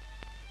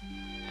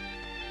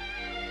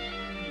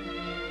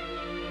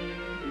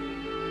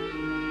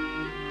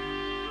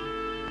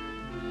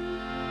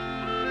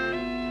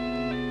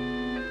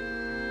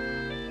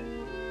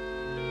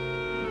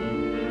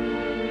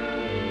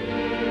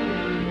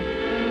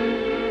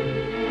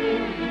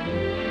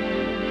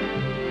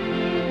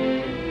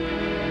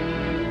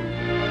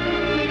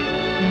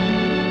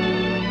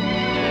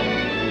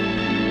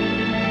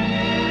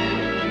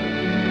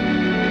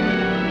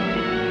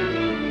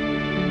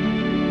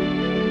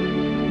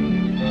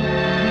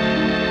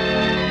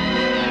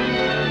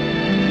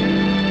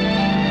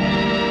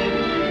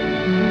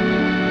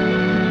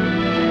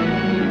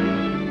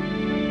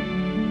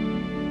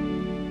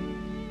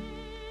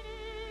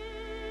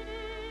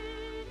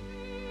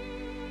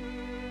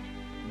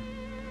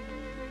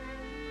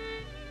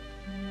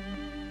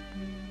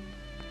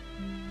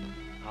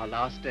 Our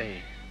last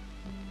day.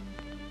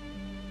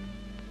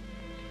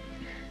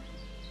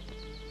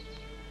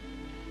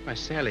 My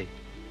Sally.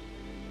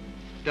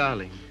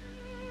 Darling.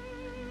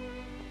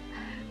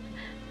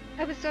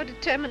 I was so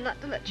determined not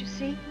to let you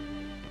see.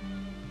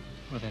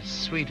 Well, that's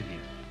sweet of you.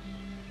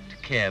 To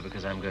care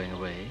because I'm going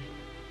away.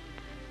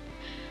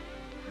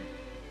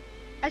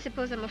 I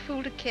suppose I'm a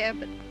fool to care,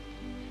 but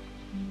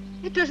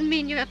it doesn't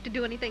mean you have to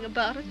do anything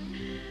about it.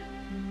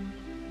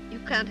 You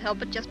can't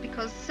help it just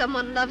because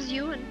someone loves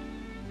you and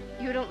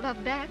you don't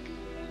love back.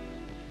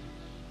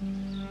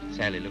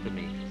 Sally, look at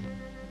me.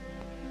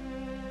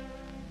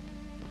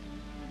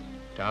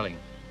 Darling,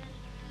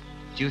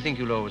 do you think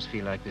you'll always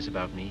feel like this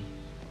about me?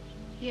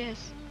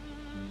 Yes.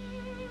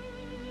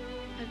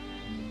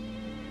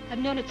 I've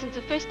known it since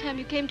the first time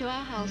you came to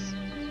our house.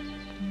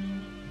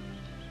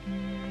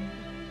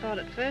 I thought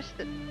at first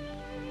that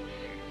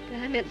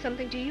I meant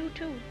something to you,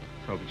 too.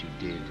 Oh, but you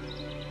did.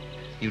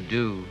 You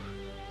do.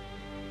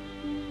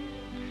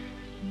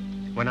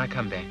 When I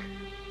come back,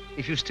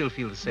 if you still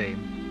feel the same,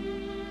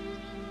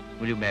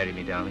 will you marry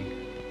me, darling?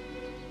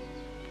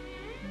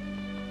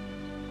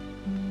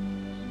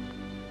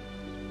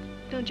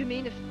 Don't you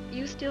mean if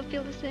you still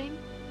feel the same?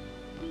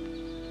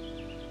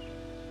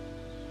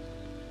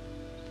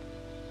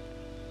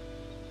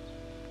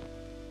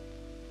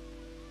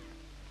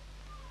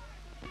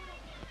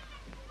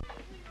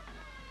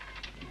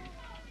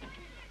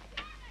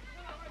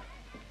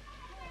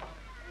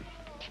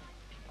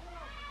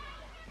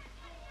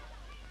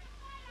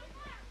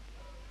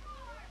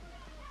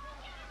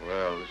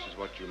 Well, this is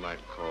what you might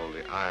call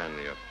the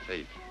irony of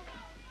fate.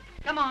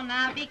 Come on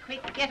now, be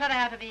quick. Get her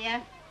out of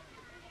here.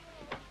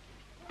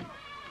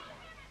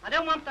 I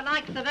don't want the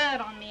likes of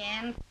her on me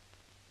end.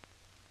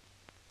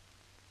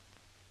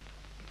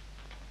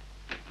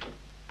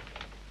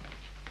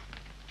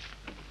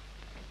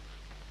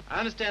 I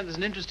understand there's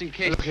an interesting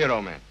case. Look here,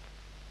 old man.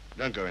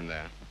 Don't go in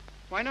there.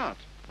 Why not?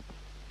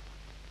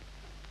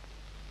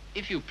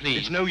 If you please.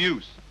 It's no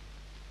use.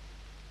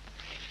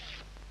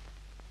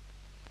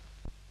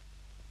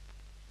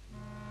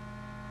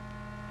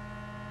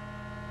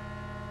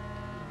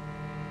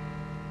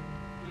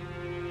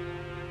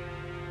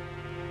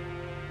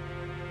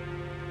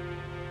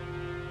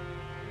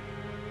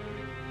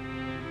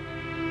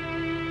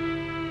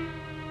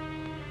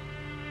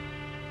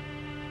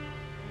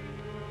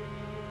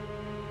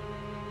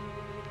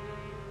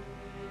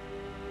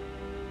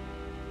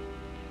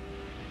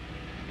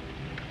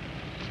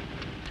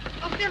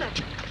 Oh, Philip,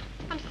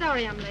 I'm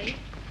sorry I'm late.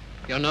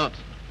 You're not.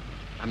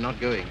 I'm not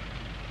going.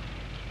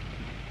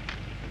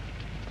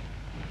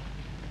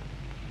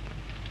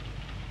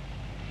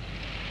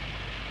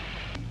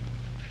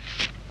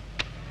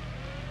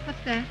 What's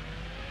that?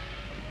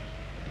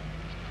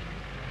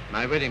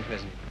 My wedding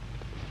present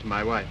to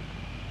my wife.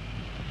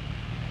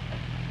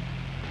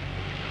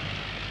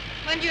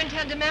 When do you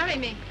intend to marry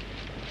me?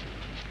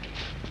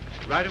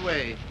 Right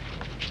away.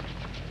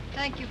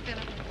 Thank you,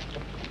 Philip.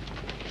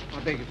 I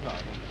beg your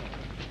pardon.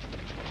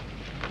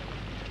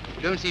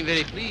 You don't seem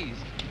very pleased.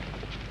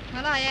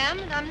 Well, I am,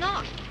 and I'm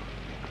not.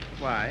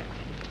 Why?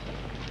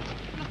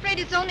 I'm afraid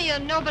it's only a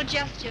noble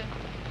gesture.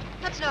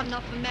 That's not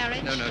enough for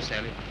marriage. No,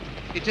 Sally.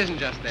 It isn't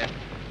just that.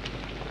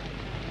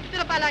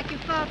 Philip, I like you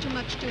far too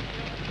much to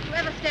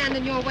ever stand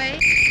in your way.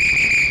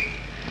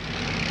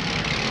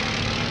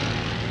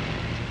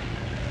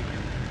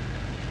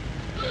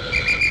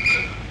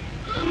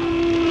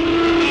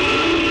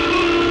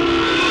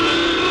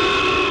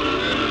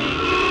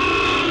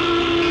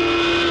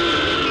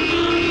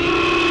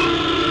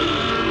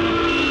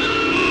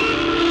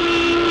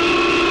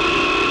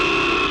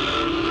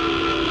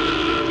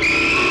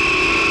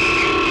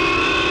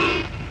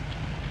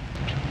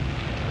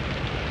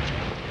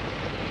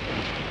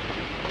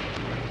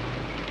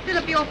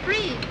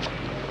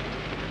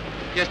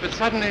 Yes, but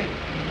suddenly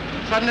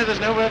there's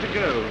nowhere to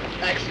go.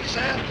 Taxi,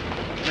 sir?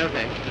 No,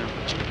 thanks, no.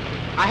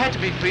 I had to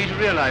be free to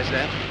realize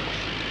that.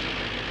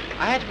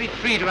 I had to be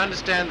free to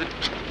understand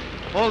that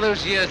all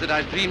those years that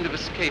I dreamed of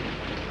escape,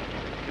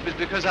 it was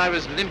because I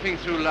was limping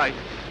through life.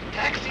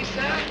 Taxi,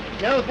 sir?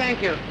 No,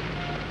 thank you.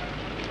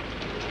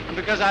 And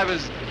because I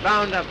was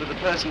bound up with a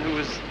person who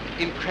was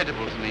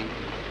incredible to me.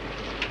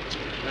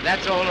 But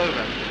that's all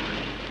over.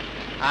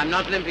 I'm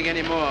not limping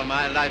anymore.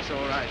 My life's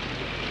all right.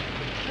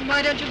 And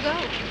why don't you go?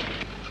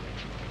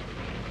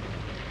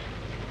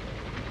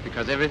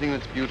 Because everything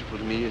that's beautiful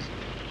to me is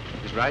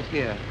right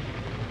here.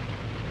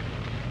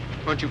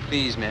 Won't you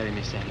please marry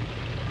me, Sally?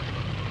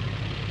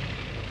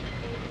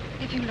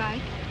 If you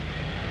like.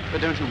 But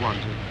don't you want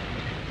to?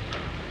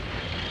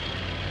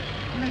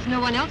 Well, there's no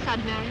one else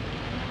I'd marry.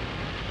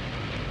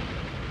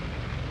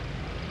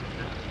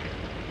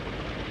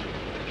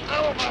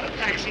 How about a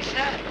taxi,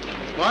 sir?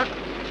 What?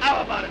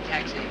 How about a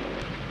taxi?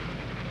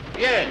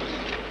 Yes.